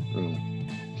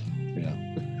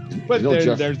 Yeah, but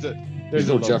there's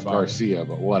no Jeff Garcia,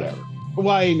 but whatever.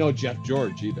 Well, ain't no Jeff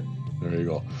George either. There you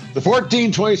go. The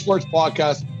 1420 Sports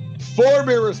Podcast, 4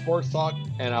 beer of sports talk,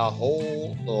 and a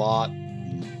whole lot.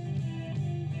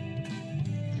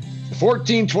 The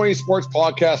 1420 Sports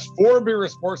Podcast, 4 beer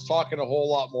of sports talk, and a whole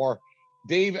lot more.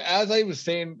 Dave, as I was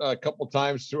saying a couple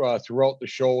times throughout the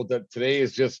show, that today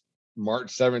is just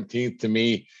March 17th to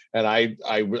me, and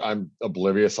I'm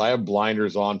oblivious. I have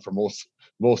blinders on for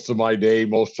most of my day,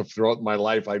 throughout my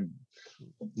life. I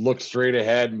look straight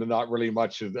ahead, and not really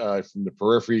much from the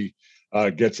periphery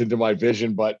gets into my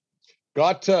vision. But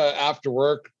got to after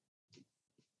work,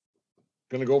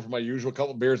 gonna go for my usual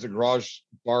couple beers at Garage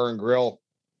Bar and Grill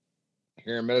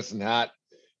here in Medicine Hat,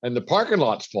 and the parking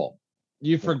lot's full.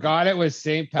 You forgot it was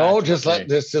St. Patrick's. Oh, just let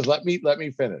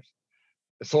me finish.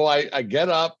 So I get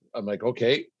up. I'm like,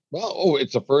 okay, well,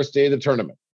 it's the first day of the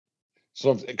tournament.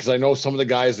 So because I know some of the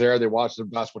guys there, they watch the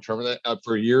basketball tournament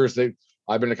for years.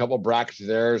 I've been in a couple of brackets of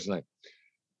theirs, and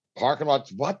parking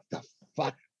lots. What the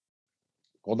fuck?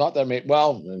 Well, not that many.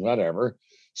 Well, whatever.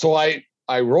 So I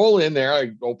roll in there. I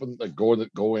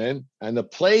go in, and the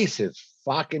place is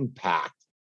fucking packed.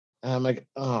 And I'm like,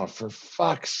 oh, for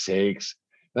fuck's sakes.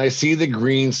 And I see the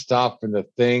green stuff and the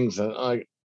things, and I'm like,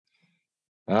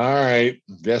 all right,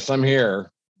 guess I'm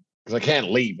here. Because I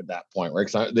can't leave at that point, right?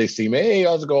 Because they see me, hey,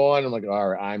 how's it going? I'm like, all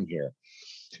right, I'm here.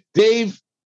 Dave,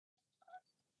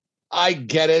 I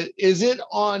get it. Is it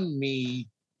on me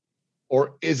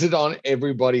or is it on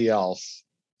everybody else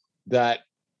that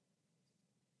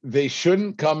they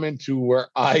shouldn't come into where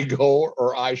I go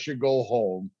or I should go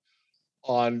home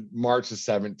on March the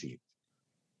 17th?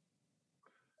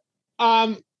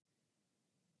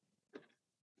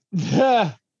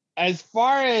 As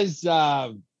far as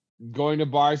going to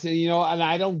bars, and and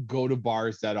I don't go to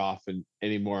bars that often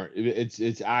anymore.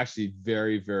 It's actually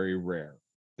very, very rare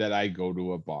that I go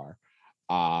to a bar.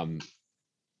 I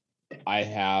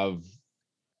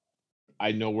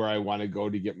know where I want to go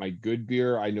to get my good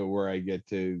beer. I know where I get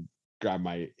to grab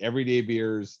my everyday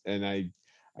beers, and I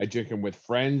drink them with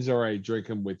friends or I drink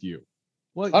them with you.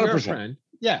 Well, you're a 100%. friend.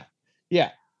 Yeah.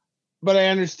 But I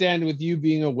understand with you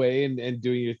being away and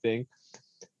doing your thing.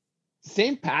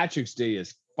 St. Patrick's Day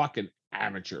is fucking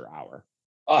amateur hour.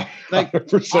 Like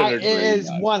 100% it is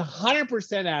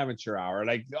 100% amateur hour.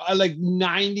 Like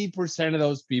 90% of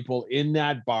those people in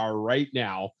that bar right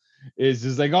now is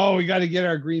just like, oh, we got to get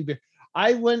our green beer.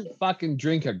 I wouldn't fucking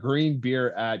drink a green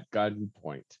beer at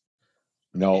gunpoint.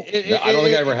 No, I don't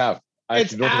think I ever have. I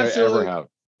actually don't think I ever have.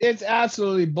 It's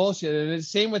absolutely bullshit. And it's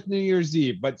same with New Year's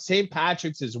Eve, but St.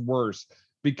 Patrick's is worse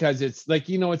because it's like,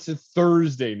 it's a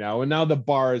Thursday now, and now the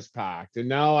bar is packed, and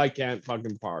now I can't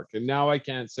fucking park, and now I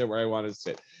can't sit where I want to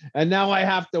sit, and now I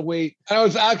have to wait. And I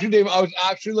was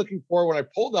actually looking for when I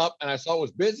pulled up and I saw it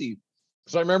was busy.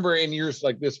 Because I remember in years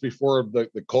like this before the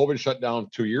COVID shut down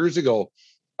 2 years ago,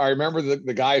 I remember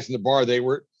the guys in the bar, they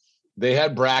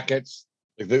had brackets.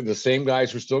 Like the same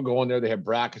guys were still going there. They had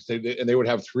brackets. They would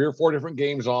have 3 or 4 different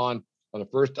games on the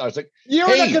first. I was like, you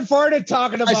were looking forward to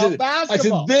talking about basketball. I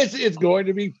said, this is going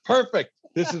to be perfect.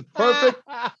 This is perfect.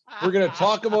 We're going to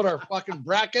talk about our fucking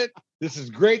bracket. This is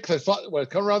great. Because I saw it when I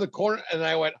come around the corner and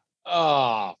I went,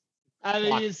 oh. And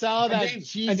then you saw that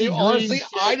cheesy green honestly,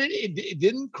 shit. it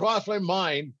didn't cross my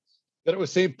mind that it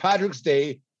was St. Patrick's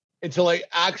Day until I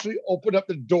actually opened up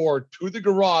the door to the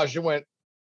garage and went,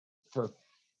 for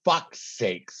fuck's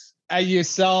sakes. And you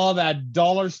saw that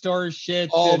dollar store shit.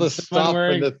 All the stuff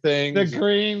and the things. The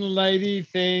green lady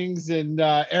things and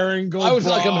Aaron Gold. I was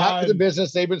like, I'm happy with the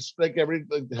business. They've been like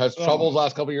everybody has troubles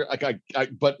last couple of years.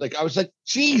 Like I was like,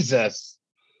 Jesus.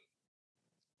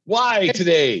 Why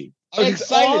today? I was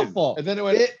excited. Awful. And then it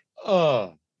went,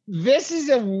 This is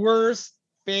a worse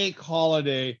fake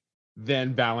holiday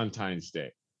than Valentine's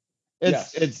Day.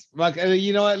 It's like, at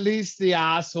least the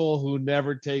asshole who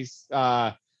never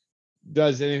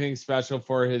does anything special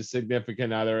for his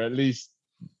significant other at least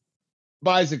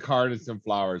buys a card and some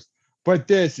flowers. But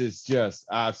this is just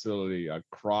absolutely a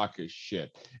crock of shit.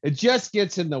 It just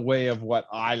gets in the way of what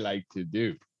I like to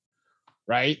do,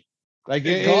 right? Like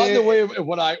it got in the way of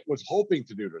what I was hoping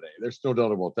to do today. There's no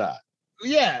doubt about that.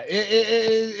 Yeah,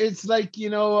 it's like,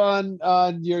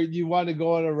 on you want to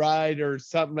go on a ride or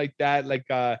something like that. Like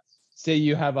say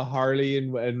you have a Harley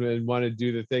and want to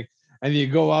do the thing. And you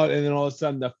go out, and then all of a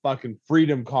sudden, the fucking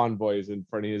freedom convoy is in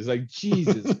front of you. It's like,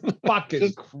 Jesus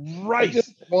fucking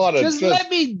Christ! Just let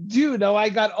me do. No, I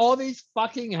got all these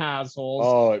fucking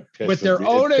assholes with their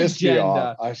own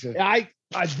agenda.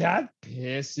 That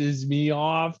pisses me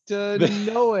off to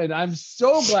no end. I'm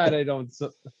so glad I don't.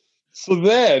 So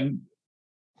then,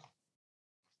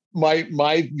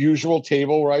 my usual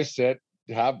table where I sit,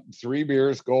 have 3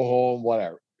 beers, go home,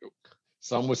 whatever.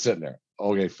 Someone was sitting there.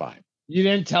 Okay, fine. You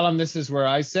didn't tell him this is where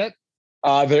I sit?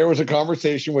 There was a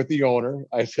conversation with the owner.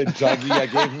 I said, Juggy,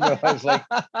 I was like,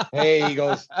 hey,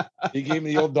 he gave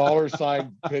me the old dollar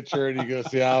sign picture. And he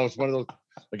goes, yeah, it was one of those,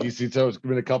 like, you see, so it's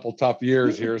been a couple tough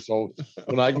years here. So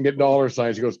when I can get dollar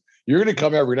signs, he goes, you're going to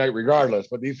come every night regardless,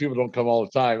 but these people don't come all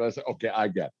the time. I said, okay, I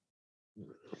get it.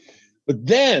 But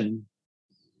then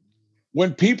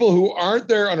when people who aren't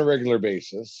there on a regular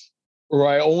basis, or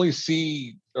I only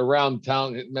see around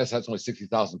town, Mess has only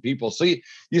 60,000 people. So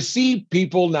you see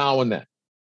people now and then.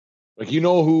 Like,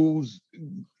 who's,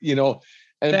 and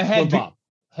the head bump.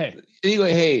 Hey,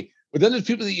 Anyway, hey, but then there's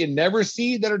people that you never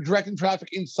see that are directing traffic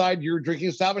inside your drinking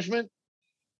establishment.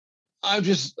 I'm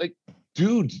just like,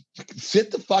 dude,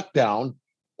 sit the fuck down,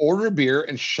 order a beer,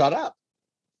 and shut up.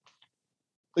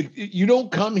 Like, you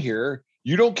don't come here,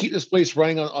 you don't keep this place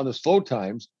running on the slow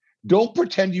times. Don't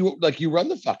pretend you run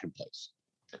the fucking place.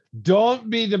 don't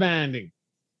be demanding.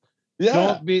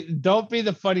 Yeah. Don't be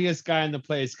the funniest guy in the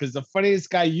place, because the funniest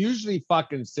guy usually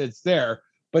fucking sits there,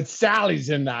 but Sally's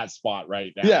in that spot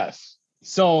right now. Yes.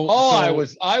 So I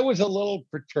was a little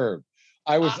perturbed.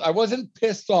 I wasn't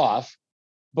pissed off,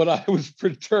 but I was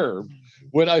perturbed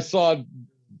when I saw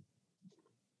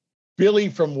Billy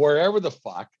from wherever the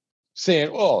fuck saying,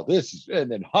 "Oh, this is," and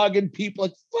then hugging people.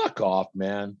 Like, fuck off,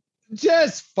 man.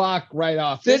 just fuck right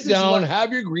off. Sit down,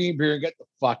 have your green beer, and get the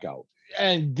fuck out.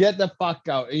 And get the fuck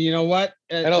out. And you know what?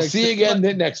 And I'll see you again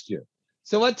next year.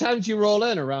 So what time did you roll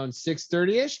in? Around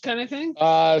 6:30-ish kind of thing?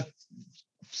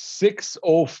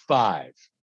 6:05.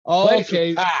 Oh, Place was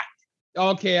okay. packed.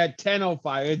 Okay, at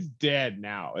 10:05, it's dead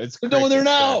now. It's No, they're crickets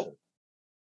now. dead.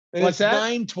 And What's it's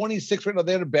that? 9:26 right now.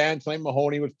 They had a band tonight.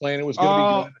 Mahoney was playing. It was going to be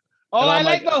good. Oh, And I I'm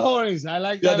like like- Mahoney's. I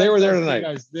like. Yeah, I they like were there those two tonight.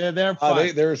 guys. They're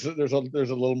fun. There's a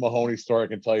little Mahoney story I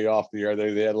can tell you off the air.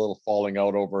 They had a little falling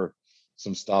out over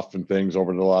some stuff and things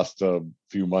over the last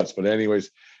few months. But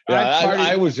anyways, yeah,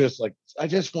 I was just like, I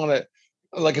just want to,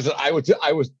 like I said, I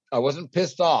wasn't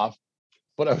pissed off,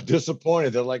 but I was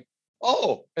disappointed. They're like,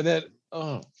 oh, and then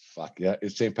oh fuck yeah,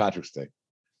 it's St. Patrick's Day.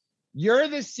 You're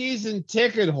the season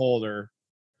ticket holder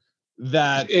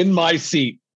that In my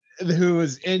seat.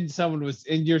 someone was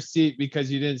in your seat because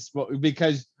you didn't smoke,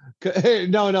 because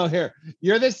no here,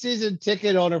 you're the season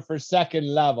ticket owner for second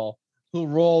level who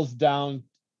rolls down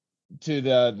to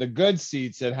the good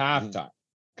seats at halftime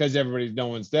because no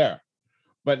one's there,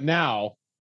 but now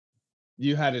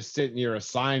you had to sit in your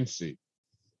assigned seat.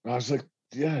 I was like,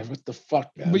 yeah, what the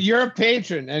fuck, man? But you're a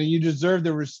patron and you deserve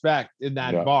the respect in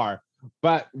that bar.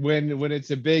 But when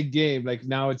it's a big game, like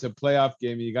now it's a playoff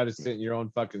game, you got to sit in your own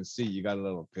fucking seat. You got a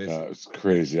little pissed. It's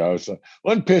crazy. I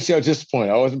wasn't pissed. I was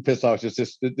disappointed. I wasn't pissed. I was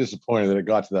just disappointed that it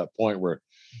got to that point where.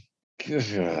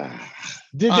 Yeah,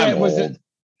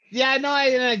 no,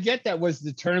 I get that. Was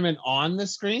the tournament on the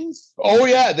screens? Oh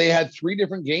yeah, they had 3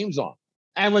 different games on.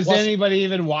 And was anybody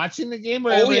even watching the game?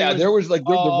 Or there was like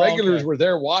the regulars were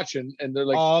there watching, and they're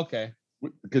like, oh, okay.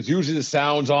 Because usually the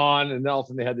sound's on, and then all of a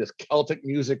sudden they had this Celtic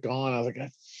music on. I was like,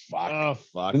 fuck. Oh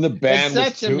fuck. And the band it's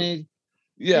was such amazing.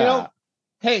 Yeah. You know,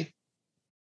 hey,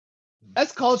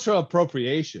 that's cultural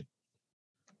appropriation,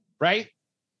 right?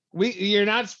 You're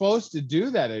not supposed to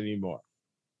do that anymore.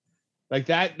 Like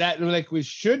that like we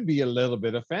should be a little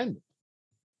bit offended.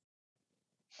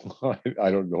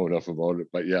 I don't know enough about it,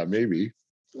 but yeah, maybe.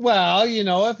 Well, you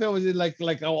know, if it was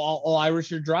like all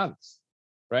Irish are drunks,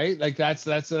 right? Like that's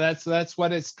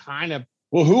what it's kind of.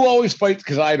 Well, who always fights?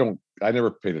 Because I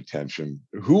never paid attention.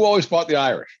 Who always fought the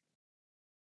Irish?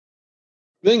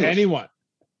 The English. Anyone.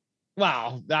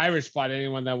 Well, the Irish fought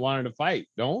anyone that wanted to fight.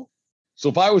 No. So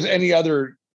if I was any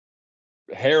other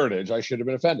heritage, I should have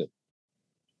been offended.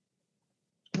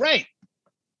 Right.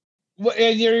 Well,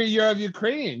 and you're of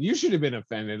Ukrainian. You should have been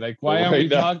offended. Like, why aren't we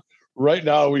talking? Right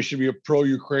now, we should be a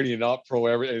pro-Ukrainian, not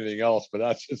anything else. But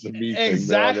that's just a me thing.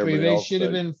 Exactly. They should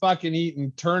have been fucking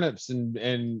eating turnips and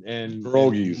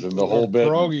pierogies and the whole bit,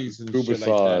 pierogies and shit like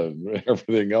that. And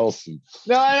everything else.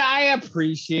 No, I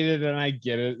appreciate it and I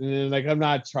get it. And like, I'm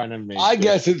not trying to make. I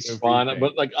guess it's fun,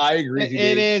 but like, I agree.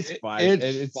 It is fun.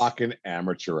 It's fucking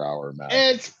amateur hour, man.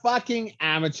 It's fucking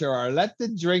amateur hour. Let the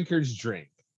drinkers drink,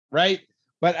 right?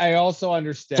 But I also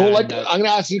understand. So, like, I'm going to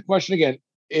ask you a question again.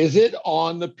 Is it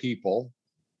on the people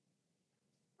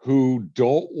who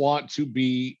don't want to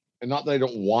be, and not that they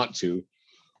don't want to,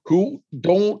 who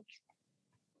don't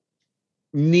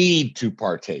need to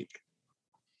partake?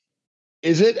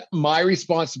 Is it my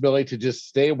responsibility to just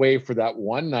stay away for that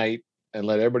one night and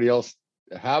let everybody else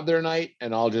have their night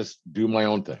and I'll just do my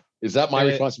own thing? Is that my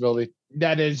responsibility?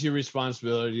 That is your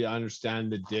responsibility to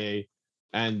understand the day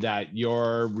and that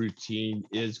your routine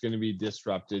is going to be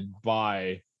disrupted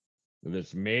by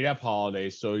this made-up holiday.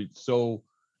 So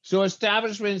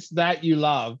establishments that you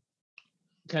love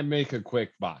can make a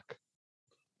quick buck.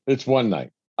 It's one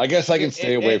night. I guess I can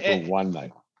stay away for one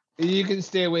night. You can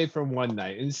stay away from one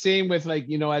night. And same with, like,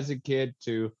 you know, as a kid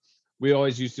too, we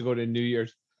always used to go to New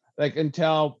Year's, like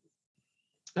until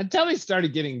we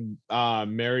started getting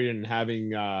married and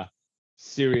having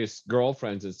serious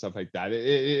girlfriends and stuff like that.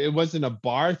 It wasn't a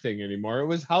bar thing anymore. It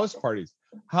was house parties.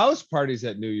 House parties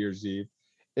at New Year's Eve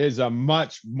is a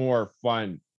much more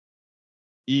fun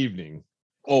evening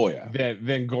Oh yeah.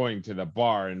 than going to the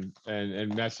bar and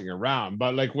messing around.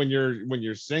 But like when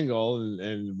you're single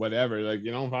and whatever, like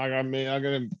fuck, I'm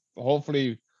gonna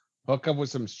hopefully hook up with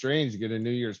some strange, get a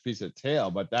New Year's piece of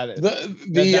tail. But that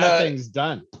thing's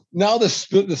done. Now the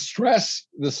stress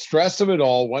of it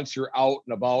all. Once you're out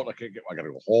and about, like I gotta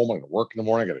go home. I gotta work in the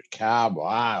morning. I got a cab.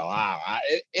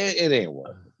 It ain't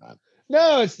worth it, man.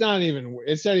 No, it's not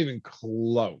even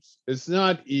close. It's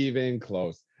not even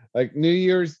close. Like New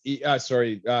Year's,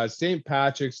 St.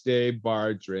 Patrick's Day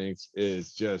bar drinks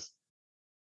is just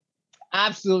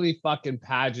absolutely fucking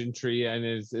pageantry, and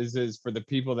is for the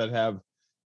people that have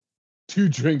 2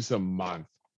 drinks a month.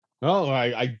 Oh,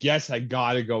 I guess I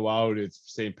gotta go out. It's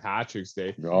St. Patrick's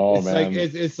Day. Oh It's man, like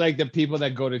it's like the people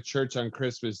that go to church on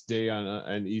Christmas Day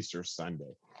on Easter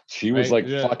Sunday. she was right?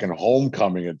 like fucking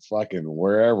homecoming at fucking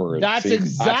wherever. at That's St.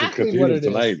 exactly Patrick's what it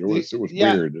tonight. is. It was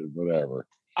Yeah. weird. Whatever.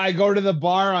 I go to the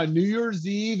bar on New Year's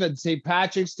Eve and St.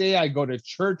 Patrick's Day. I go to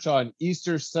church on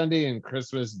Easter Sunday and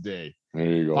Christmas Day. There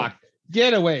you go. Fuck,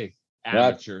 get away, That-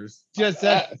 amateurs.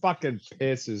 That fucking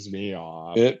pisses me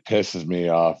off. It pisses me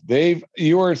off. Dave,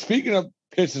 you were speaking of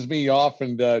pisses me off,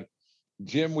 and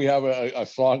Jim, we have a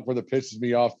song for the pisses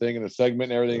me off thing and a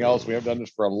segment and everything else. We haven't done this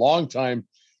for a long time.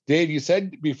 Dave, you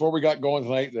said before we got going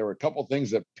tonight, there were a couple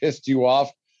things that pissed you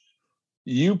off.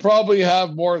 You probably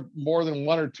have more than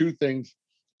 1 or 2 things.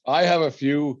 I have a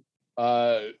few.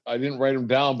 I didn't write them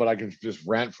down, but I can just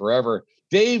rant forever.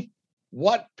 Dave,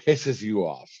 what pisses you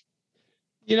off?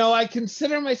 I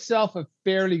consider myself a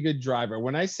fairly good driver.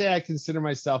 When I say I consider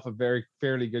myself a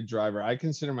fairly good driver, I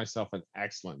consider myself an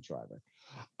excellent driver.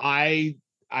 I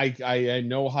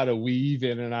know how to weave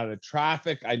in and out of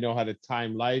traffic. I know how to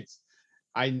time lights.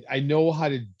 I know how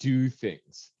to do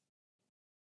things.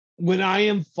 When I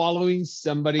am following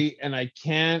somebody and I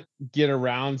can't get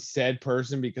around said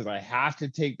person because I have to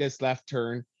take this left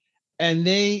turn, and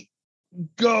they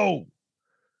go.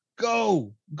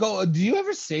 Do you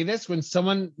ever say this when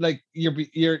someone like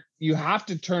you have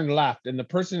to turn left and the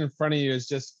person in front of you is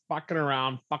just fucking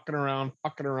around?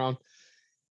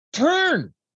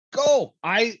 Turn, go.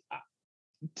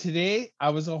 Today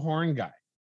I was a horn guy.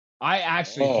 I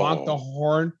actually honked the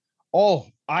horn. Oh,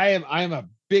 I am a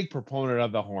big proponent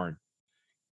of the horn.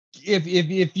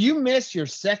 If you miss your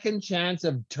second chance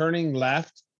of turning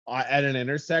left at an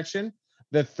intersection,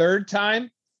 the third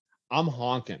time, I'm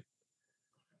honking.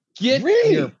 Get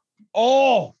Really?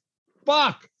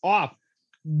 Fuck off.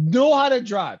 Know how to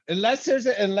drive. Unless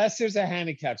there's a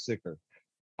handicap sticker.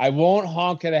 I won't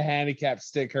honk at a handicap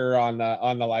sticker on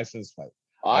the license plate.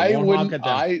 I'm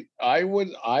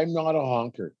not a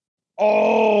honker.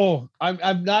 Oh,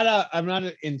 I'm not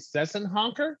an incessant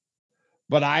honker,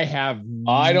 but I have.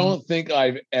 I don't think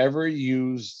I've ever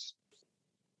used.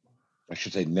 I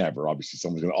should say never. Obviously,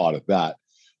 someone's going to audit that,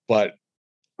 but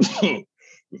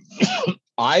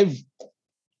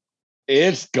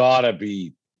It's got to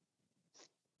be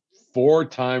 4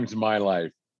 times in my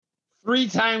life. 3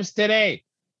 times today.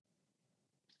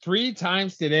 3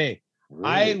 times today. Really?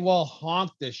 I will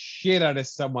honk the shit out of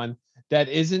someone that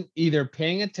isn't either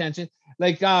paying attention.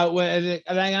 Like, and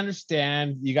I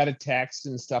understand you got to text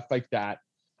and stuff like that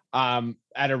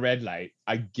at a red light.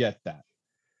 I get that.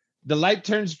 The light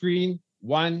turns green.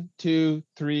 1, 2,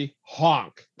 3,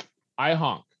 honk. I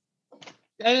honk.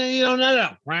 And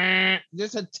no.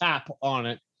 Just a tap on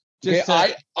it.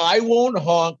 I won't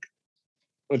honk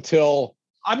until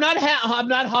I'm not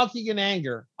honking in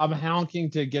anger. I'm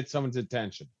honking to get someone's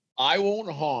attention. I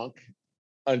won't honk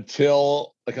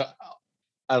until like at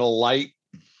a light.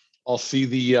 I'll see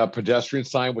the pedestrian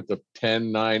sign with the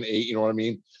 10, 9, 8. You know what I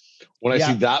mean? When I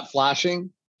see that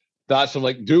flashing, that's I'm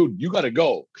like, dude, you got to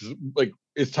go because like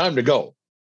it's time to go.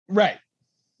 Right.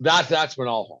 That's when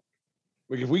I'll honk.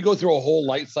 Like if we go through a whole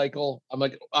light cycle, I'm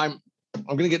like, I'm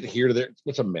gonna get to here to there.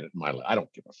 What's a minute in my life? I don't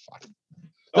give a fuck.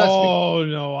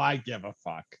 No, I give a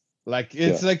fuck. Like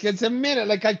it's it's a minute.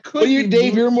 Like I could. Well,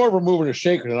 Dave, you're more of a mover and a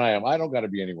shaker than I am. I don't got to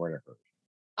be anywhere in a hurry.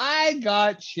 I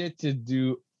got shit to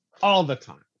do all the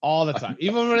time.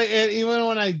 Even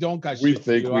when I don't got shit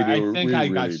to do, I think I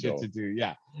got shit to do.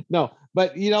 Yeah. No,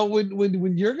 but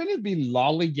when you're gonna be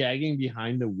lollygagging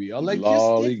behind the wheel, like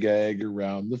lollygag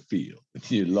around the field,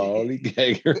 you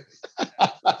lollygagger.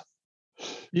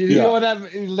 you know what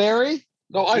Larry?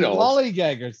 No, I know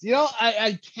lollygaggers.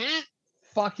 I can't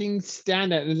fucking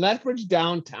stand it. And Lethbridge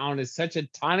downtown is such a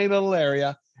tiny little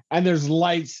area, and there's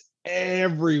lights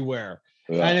everywhere.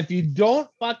 Yeah. And if you don't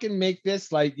fucking make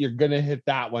this light, you're gonna hit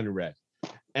that one red,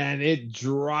 and it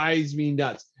drives me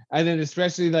nuts. And then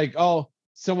especially like,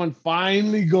 someone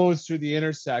finally goes through the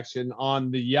intersection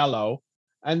on the yellow,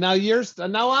 and now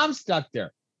I'm stuck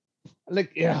there.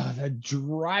 Like, yeah, that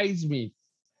drives me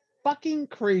fucking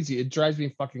crazy. It drives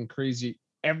me fucking crazy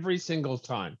every single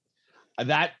time.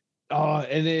 That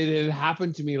and it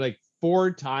happened to me like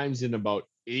 4 times in about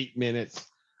 8 minutes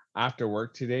after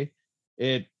work today.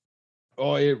 It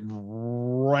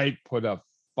right put a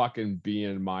fucking bee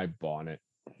in my bonnet.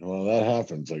 Well, that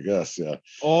happens, I guess. Yeah.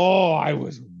 Oh, I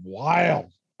was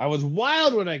wild. I was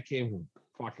wild when I came home.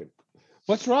 Fucking,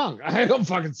 what's wrong? I don't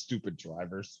fucking stupid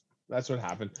drivers. That's what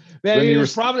happened. Man, Then it you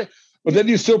was probably But then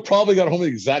you still probably got home at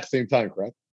the exact same time,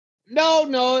 correct? no.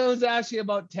 It was actually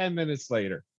about 10 minutes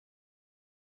later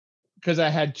because I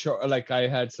had I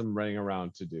had some running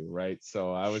around to do. Right,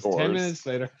 so I was 10 minutes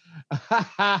later.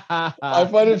 I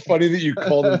find it funny that you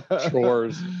call them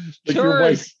chores. Like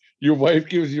Chores. your wife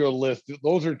gives you a list.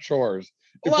 Those are chores.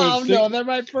 Well, no, they're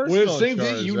my When personal it's things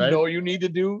chores, that you right? know you need to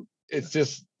do, it's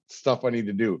just stuff I need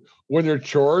to do. When they're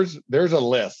chores, there's a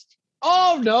list.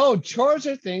 Oh no, chores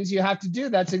are things you have to do.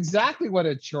 That's exactly what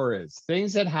a chore is.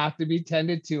 Things that have to be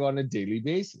tended to on a daily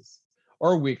basis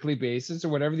or a weekly basis or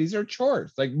whatever. These are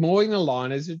chores. Like mowing the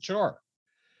lawn is a chore.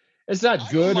 It's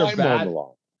not good or bad.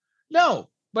 No,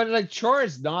 but like chore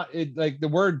is not it, like the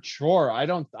word chore. I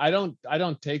don't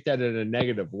take that in a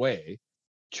negative way.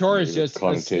 Chore is just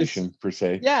connotation per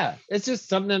se. Yeah, it's just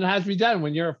something that has to be done.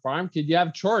 When you're a farm kid, you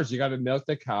have chores. You got to milk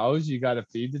the cows. You got to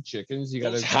feed the chickens. You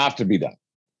got to have to be done.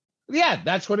 Yeah,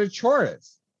 that's what a chore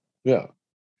is. Yeah.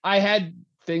 I had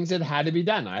things that had to be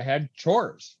done. I had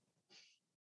chores.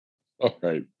 All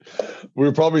right. We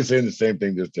were probably saying the same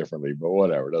thing just differently, but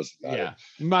whatever. It doesn't matter.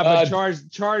 Yeah. But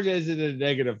charge isn't a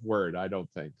negative word, I don't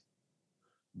think.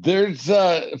 There's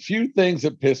a few things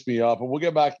that piss me off, and we'll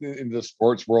get back into the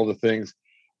sports world of things.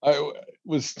 I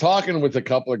was talking with a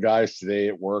couple of guys today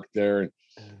at work there, and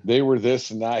they were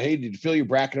this and that. Hey, did you fill your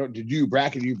bracket out? Did you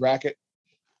bracket?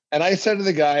 And I said to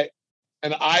the guy,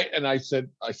 I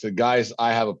said, guys,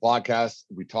 I have a podcast.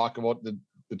 We talk about the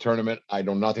tournament. I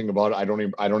know nothing about it. I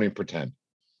don't even pretend.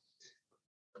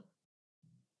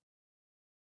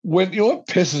 When you know what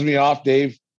pisses me off,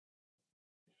 Dave?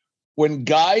 When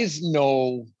guys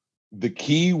know the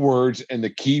key words and the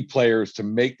key players to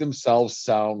make themselves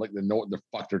sound like they know what the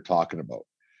fuck they're talking about.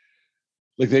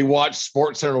 Like they watch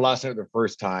Sports Center last night the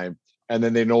first time, and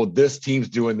then they know this team's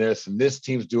doing this and this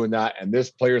team's doing that, and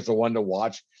this player's the one to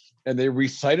watch, and they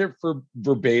recite it for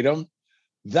verbatim.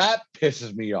 That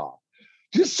pisses me off.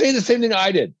 Just say the same thing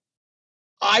I did.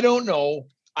 I don't know.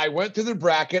 I went through the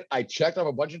bracket. I checked off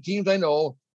a bunch of teams I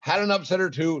know, had an upset or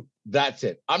two. That's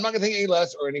it. I'm not going to think any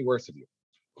less or any worse of you.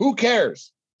 Who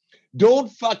cares? Don't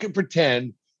fucking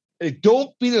pretend.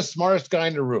 Don't be the smartest guy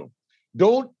in the room.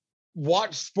 Don't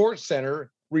watch Sports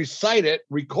Center, recite it,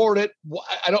 record it.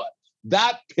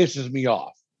 That pisses me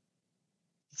off.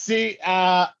 See,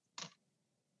 that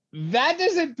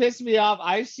doesn't piss me off.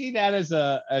 I see that as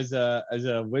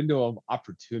a window of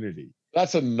opportunity.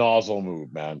 That's a nozzle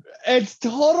move, man. It's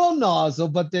total nozzle.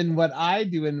 But then what I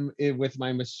do with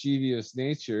my mischievous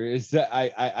nature is that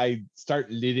I start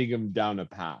leading them down a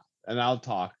path, and I'll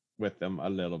talk with them a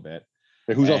little bit.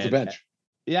 Hey, who's off the bench?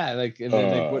 Yeah, like, and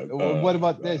then like, what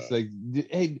about this? Like,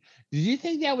 hey, did you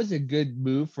think that was a good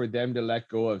move for them to let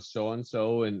go of so and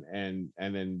so and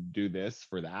then do this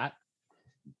for that?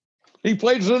 He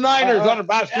played for the Niners on a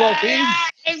basketball team.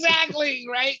 Exactly,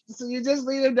 right. So you just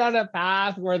lead them down a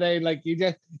path where they like you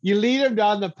lead them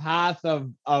down the path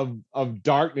of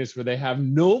darkness where they have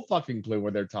no fucking clue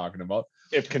what they're talking about.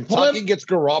 If Kentucky gets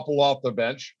Garoppolo off the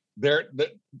bench,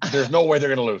 there's no way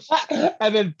they're going to lose.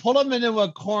 And then pull them into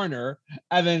a corner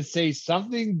and then say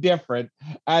something different,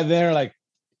 and they're like,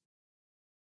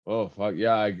 "Oh fuck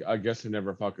yeah, I guess I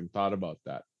never fucking thought about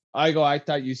that." I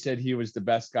thought you said he was the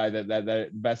best guy that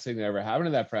best thing that ever happened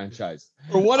to that franchise.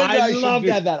 Or what a guy I love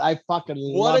that. I fucking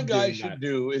love what a guy should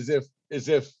do is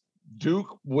if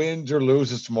Duke wins or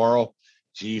loses tomorrow,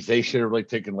 geez, they should have really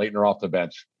taken Leitner off the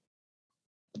bench.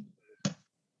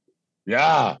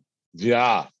 Yeah,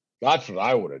 that's what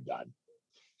I would have done.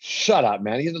 Shut up,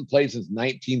 man. He hasn't played since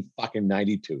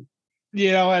 1992.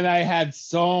 You know, and I had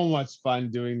so much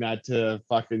fun doing that to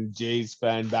fucking Jays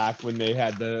fan back when they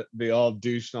had the all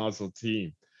douche nozzle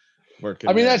team working.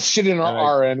 I mean, that's shit in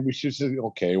our end. We should say,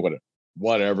 okay,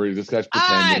 whatever. This guy's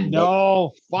pretending.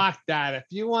 No, fuck that. If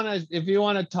you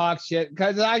wanna talk shit,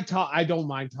 because I don't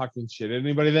mind talking shit.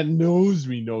 Anybody that knows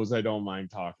me knows I don't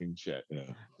mind talking shit. Yeah,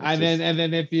 and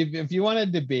then if you want to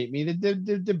debate me,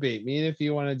 debate me. And if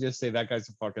you want to just say that guy's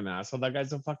a fucking asshole, that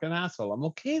guy's a fucking asshole. I'm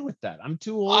okay with that. I'm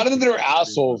too old. I don't think they're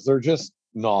assholes. They're just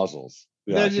nozzles.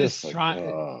 Yeah, they're just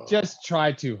trying. Just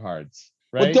try too hard,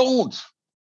 right? But don't.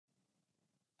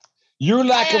 Your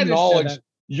lack of knowledge.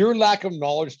 your lack of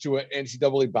knowledge to an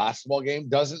NCAA basketball game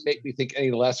doesn't make me think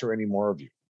any less or any more of you.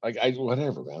 Like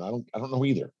whatever, man. I don't know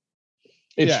either.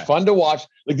 It's fun to watch.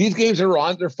 Like these games are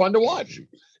on, they're fun to watch.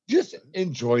 Just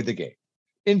enjoy the game.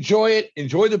 Enjoy it.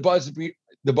 Enjoy the buzzer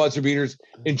beaters.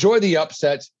 Enjoy the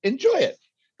upsets. Enjoy it.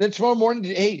 Then tomorrow morning,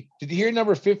 hey, did you hear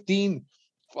number 15?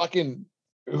 Fucking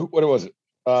what was it?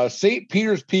 St.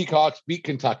 Peter's Peacocks beat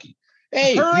Kentucky.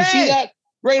 Hey, Hooray! you see that?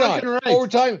 Right Fucking on. right.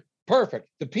 Overtime. Perfect.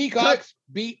 The Peacocks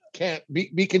beat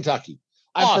Kentucky.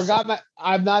 Awesome.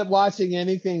 I'm not watching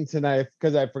anything tonight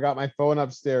because I forgot my phone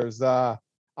upstairs. I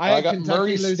got Kentucky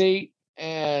Murray State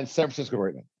and San Francisco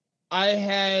right now. I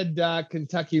had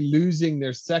Kentucky losing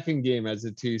their second game as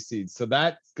a 2 seed, so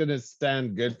that's gonna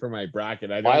stand good for my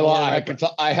bracket. I had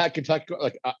Kentucky.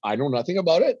 Like I know nothing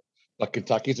about it, but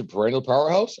Kentucky's a perennial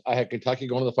powerhouse. I had Kentucky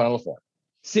going to the Final Four.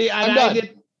 See, and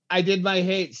I did my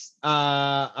hates.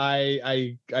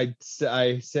 I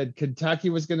said Kentucky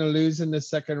was going to lose in the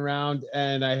second round,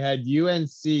 and I had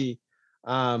UNC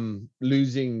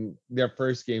losing their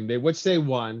first game, which they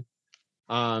won.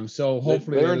 So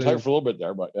hopefully they're in tight for a little bit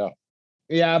there, but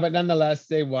yeah, but nonetheless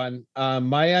they won.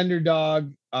 My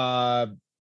underdog that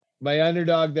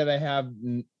I have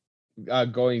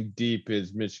going deep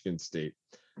is Michigan State.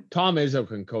 Tom Izzo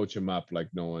can coach him up like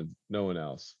no one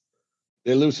else.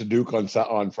 They lose to Duke on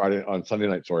Sunday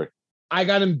night. Sorry, I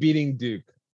got him beating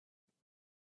Duke.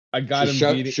 I got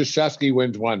him beating. Krzyzewski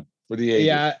wins one for the ages.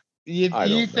 Yeah,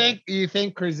 you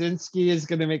think Krasinski is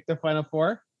going to make the Final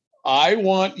Four? I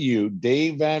want you,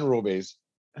 Dave Van Robes.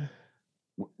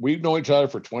 We've known each other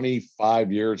for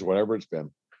 25 years, whatever it's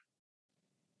been.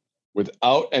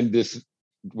 Without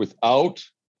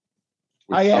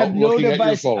I have no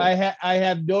device. I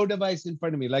have no device in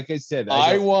front of me. Like I said,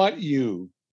 I want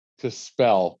you to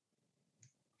spell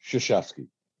Krzyzewski.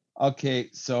 Okay,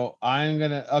 so I'm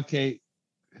gonna Kryew.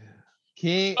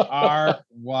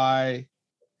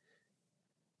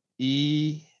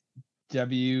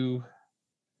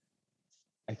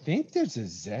 I think there's a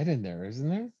Z in there, isn't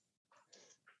there?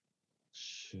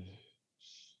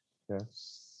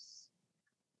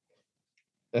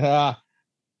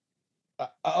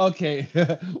 Okay.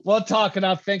 We'll talk and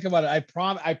I'll think about it. I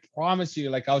promise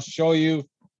you, like I'll show you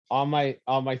on my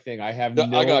thing. I have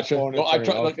I got you. No,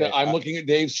 I'm looking at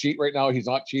Dave's sheet right now. He's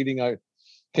not cheating.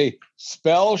 Okay,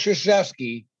 spell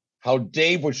Krzyzewski how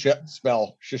Dave would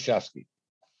spell Krzyzewski.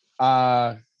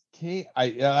 Okay,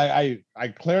 I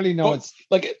clearly know it's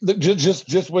like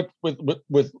just with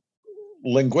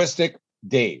linguistic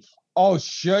Dave. Oh,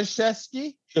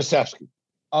 Krzyzewski.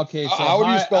 Okay, so how would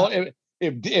you spell it?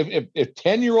 If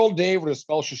 10-year-old Dave were to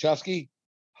spell Krzyzewski,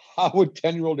 how would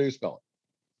 10-year-old Dave spell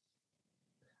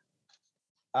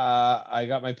it? I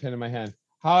got my pen in my hand.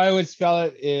 How I would spell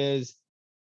it is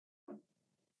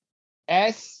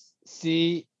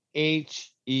SCHECHEFSKI.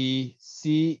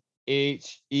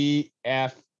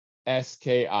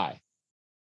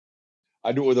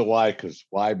 I do it with a Y because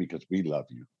we love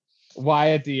you. Y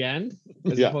at the end?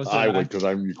 Yeah, I would because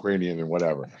I'm Ukrainian and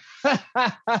whatever.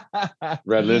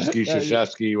 Redlinsky,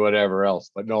 Krzyzewski, whatever else.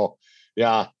 But no,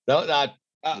 yeah, that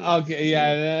okay,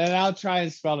 yeah, and I'll try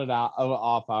and spell it out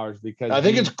off hours because I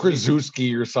think it's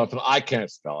Krzyzewski or something. I can't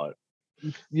spell it.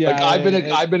 Yeah, like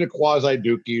I've been a quasi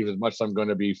Dookie as much as I'm going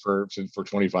to be for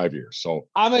 25 years. So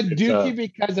I'm a Dookie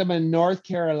because I'm a North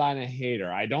Carolina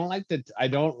hater. I don't like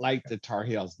the Tar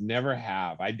Heels. Never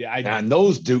have. And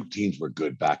those Duke teams were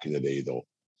good back in the day, though.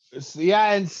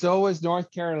 Yeah, and so was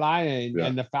North Carolina,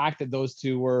 and the fact that those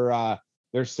two were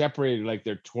they're separated, like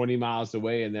they're 20 miles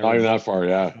away, and they're not even that far.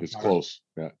 Yeah, it's close.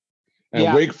 Yeah,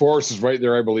 and Wake Forest is right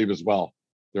there, I believe, as well.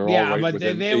 They're all right but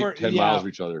within they were 10 miles of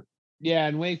each other. Yeah,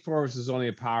 and Wake Forest is only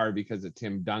a power because of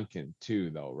Tim Duncan too,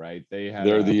 though, right?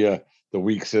 They're the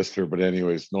weak sister, but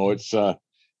anyways, no, it's that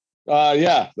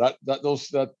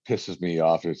pisses me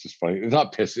off. It's just funny. It's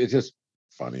not piss. It's just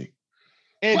funny.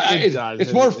 It does.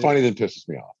 It's more funny than pisses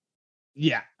me off.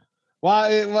 Yeah.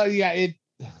 It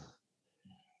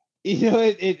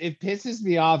pisses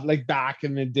me off like back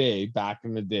in the day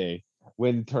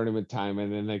when tournament time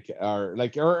and then or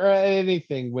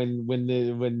anything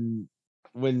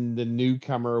when the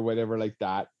newcomer or whatever like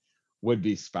that would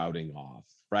be spouting off,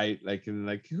 right? Like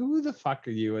who the fuck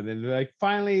are you? And then like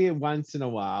finally once in a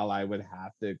while I would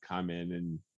have to come in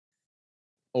and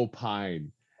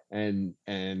opine and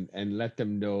let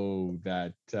them know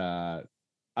that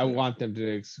I want them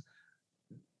to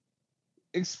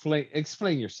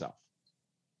explain yourself.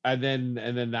 And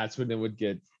then that's when it would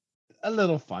get a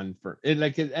little fun for it,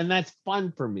 and that's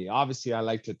fun for me. Obviously, I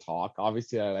like to talk.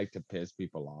 Obviously, I like to piss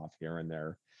people off here and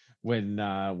there when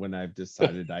I've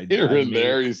decided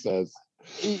he says.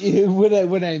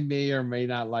 When I may or may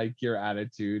not like your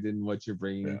attitude and what you're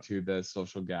bringing Yeah. to the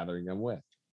social gathering I'm with.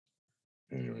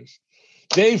 Anyways,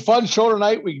 Dave, fun show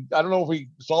tonight. I don't know if we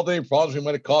solved any problems. We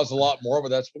might have caused a lot more, but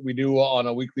that's what we do on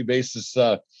a weekly basis.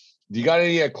 Do you got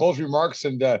any closing remarks?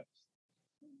 And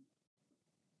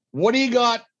what do you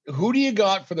got? Who do you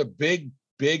got for the big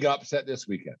upset this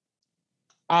weekend?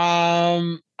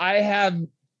 I have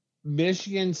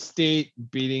Michigan State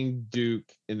beating Duke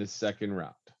in the second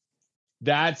round.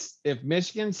 That's if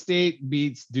Michigan State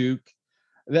beats Duke.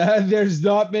 There's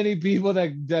not many people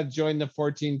that join the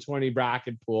 14-20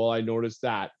 bracket pool. I noticed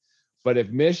that. But if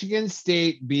Michigan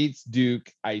State beats Duke,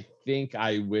 I think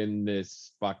I win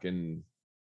this fucking.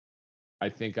 I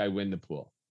think I win the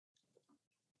pool.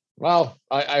 Well,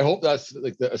 I hope that's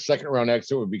like a second round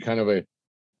exit would be kind of a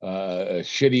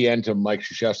shitty end to Mike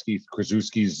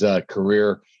Krzyzewski's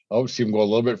career. I hope to see him go a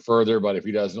little bit further, but if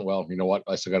he doesn't, well, you know what?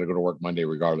 I still got to go to work Monday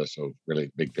regardless. So really,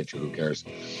 big picture, who cares?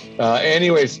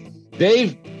 Anyways,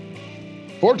 Dave,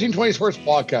 1420 Sports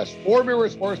Podcast, 4 Mirror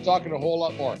Sports, talking a whole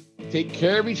lot more. Take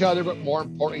care of each other, but more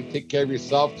importantly, take care of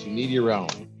yourself. You need you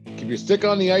around. Keep your stick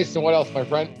on the ice, and what else, my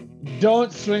friend?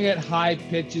 Don't swing at high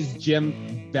pitches,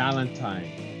 Jim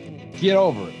Valentine. Get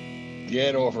over it.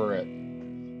 Get over it.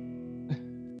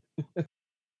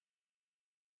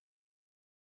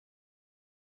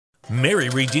 Mary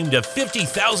redeemed a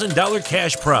 $50,000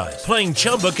 cash prize playing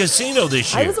Chumba Casino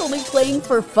this year. I was only playing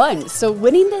for fun, so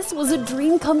winning this was a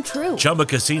dream come true. Chumba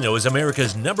Casino is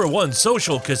America's #1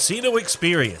 social casino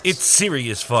experience. It's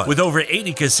serious fun. With over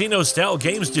 80 casino-style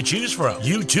games to choose from,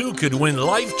 you too could win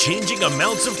life-changing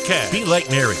amounts of cash. Be like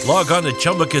Mary. Log on to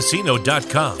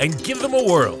ChumbaCasino.com and give them a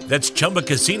whirl. That's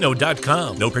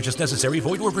ChumbaCasino.com. No purchase necessary.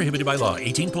 Void where prohibited by law.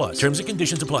 18+. Terms and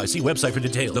conditions apply. See website for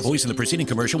details. The voice in the preceding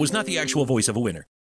commercial was not the actual voice of a winner.